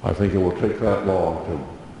 I think it will take that long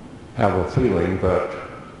to have a feeling that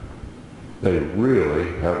they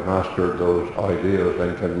really have mastered those ideas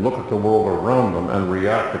and can look at the world around them and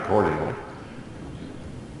react accordingly.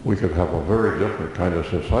 We could have a very different kind of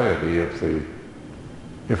society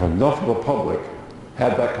if enough of the public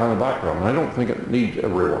had that kind of background. I don't think it needs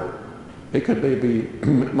everyone. It could maybe,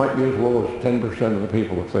 it might be as low as 10% of the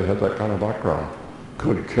people, if they had that kind of background,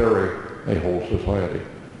 could carry a whole society.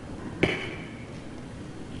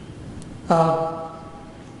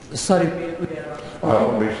 Sorry.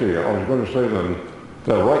 Let me see. I was going to say then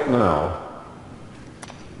that right now,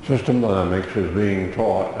 system dynamics is being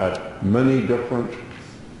taught at many different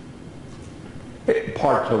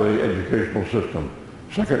parts of the educational system.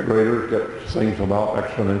 Second graders get things about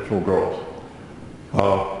exponential growth.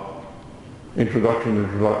 Introduction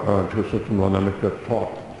to system dynamics gets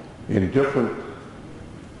taught in different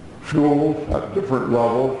schools at different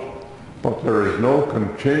levels, but there is no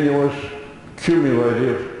continuous,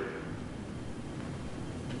 cumulative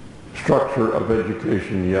structure of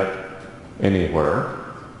education yet anywhere.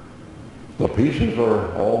 The pieces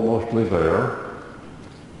are all mostly there.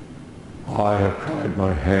 I have tried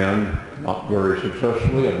my hand, not very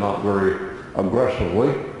successfully and not very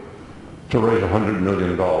aggressively, to raise $100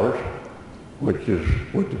 million, which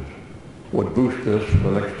would boost this for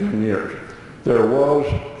the next 10 years. There was,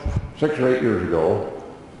 6 or 8 years ago,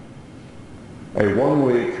 a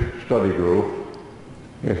 1-week study group.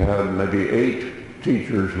 It had maybe 8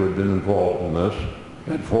 teachers who had been involved in this,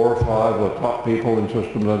 and 4 or 5 of the top people in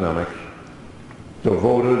system dynamics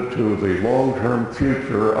devoted to the long-term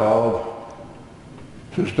future of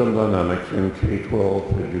system dynamics in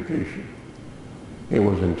K-12 education. It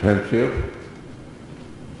was intensive,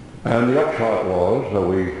 and the upshot was that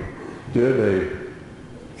we did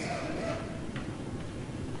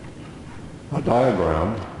a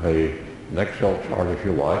diagram, an Excel chart if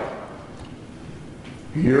you like,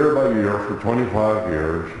 year by year for 25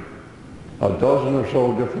 years, a dozen or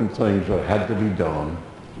so different things that had to be done,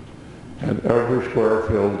 and every square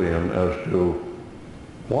filled in as to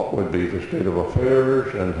what would be the state of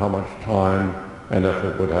affairs and how much time and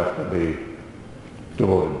effort would have to be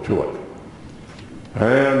devoted to it.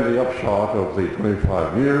 And the upshot of the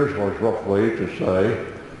 25 years was roughly to say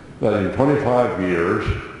that in 25 years,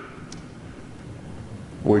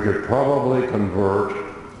 we could probably convert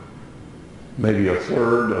maybe a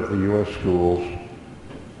third of the U.S. schools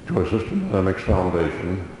to a system dynamics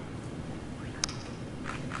foundation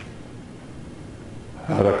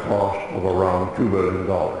at a cost of around $2 billion.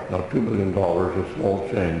 Now, $2 billion is small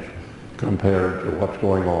change compared to what's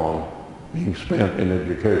going on being spent in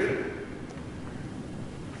education.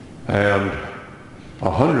 And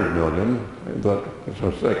 $100 million, that is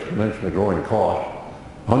an exponentially growing cost,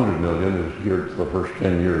 $100 million is geared to the first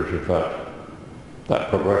 10 years of that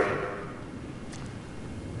progression.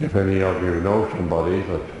 If any of you know somebody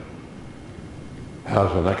that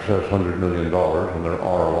has an excess $100 million, and there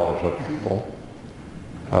are a lot of such people,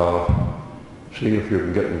 see if you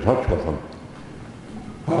can get in touch with them.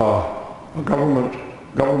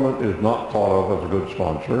 Government is not thought of as a good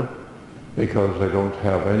sponsor because they don't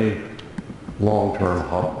have any long-term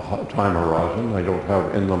time horizon. They don't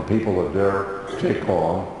have in them people that dare take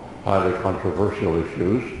on highly controversial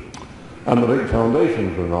issues. And the big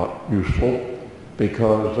foundations are not useful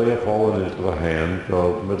because they have fallen into the hands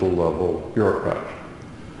of middle-level bureaucrats.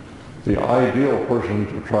 The ideal person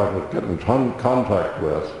to try to get in contact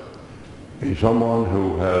with is someone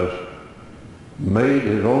who has made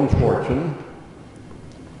his own fortune,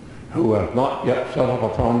 who has not yet set up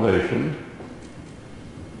a foundation,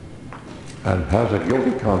 and has a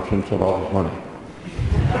guilty conscience about his money.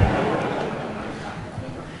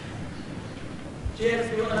 Jay has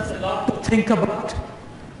given us a lot to think about,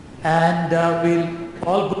 and we'll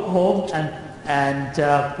all go home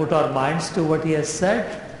and put our minds to what he has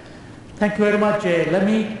said. Thank you very much, Jay.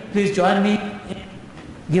 Please join me in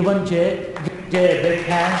giving Jay a big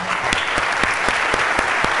hand.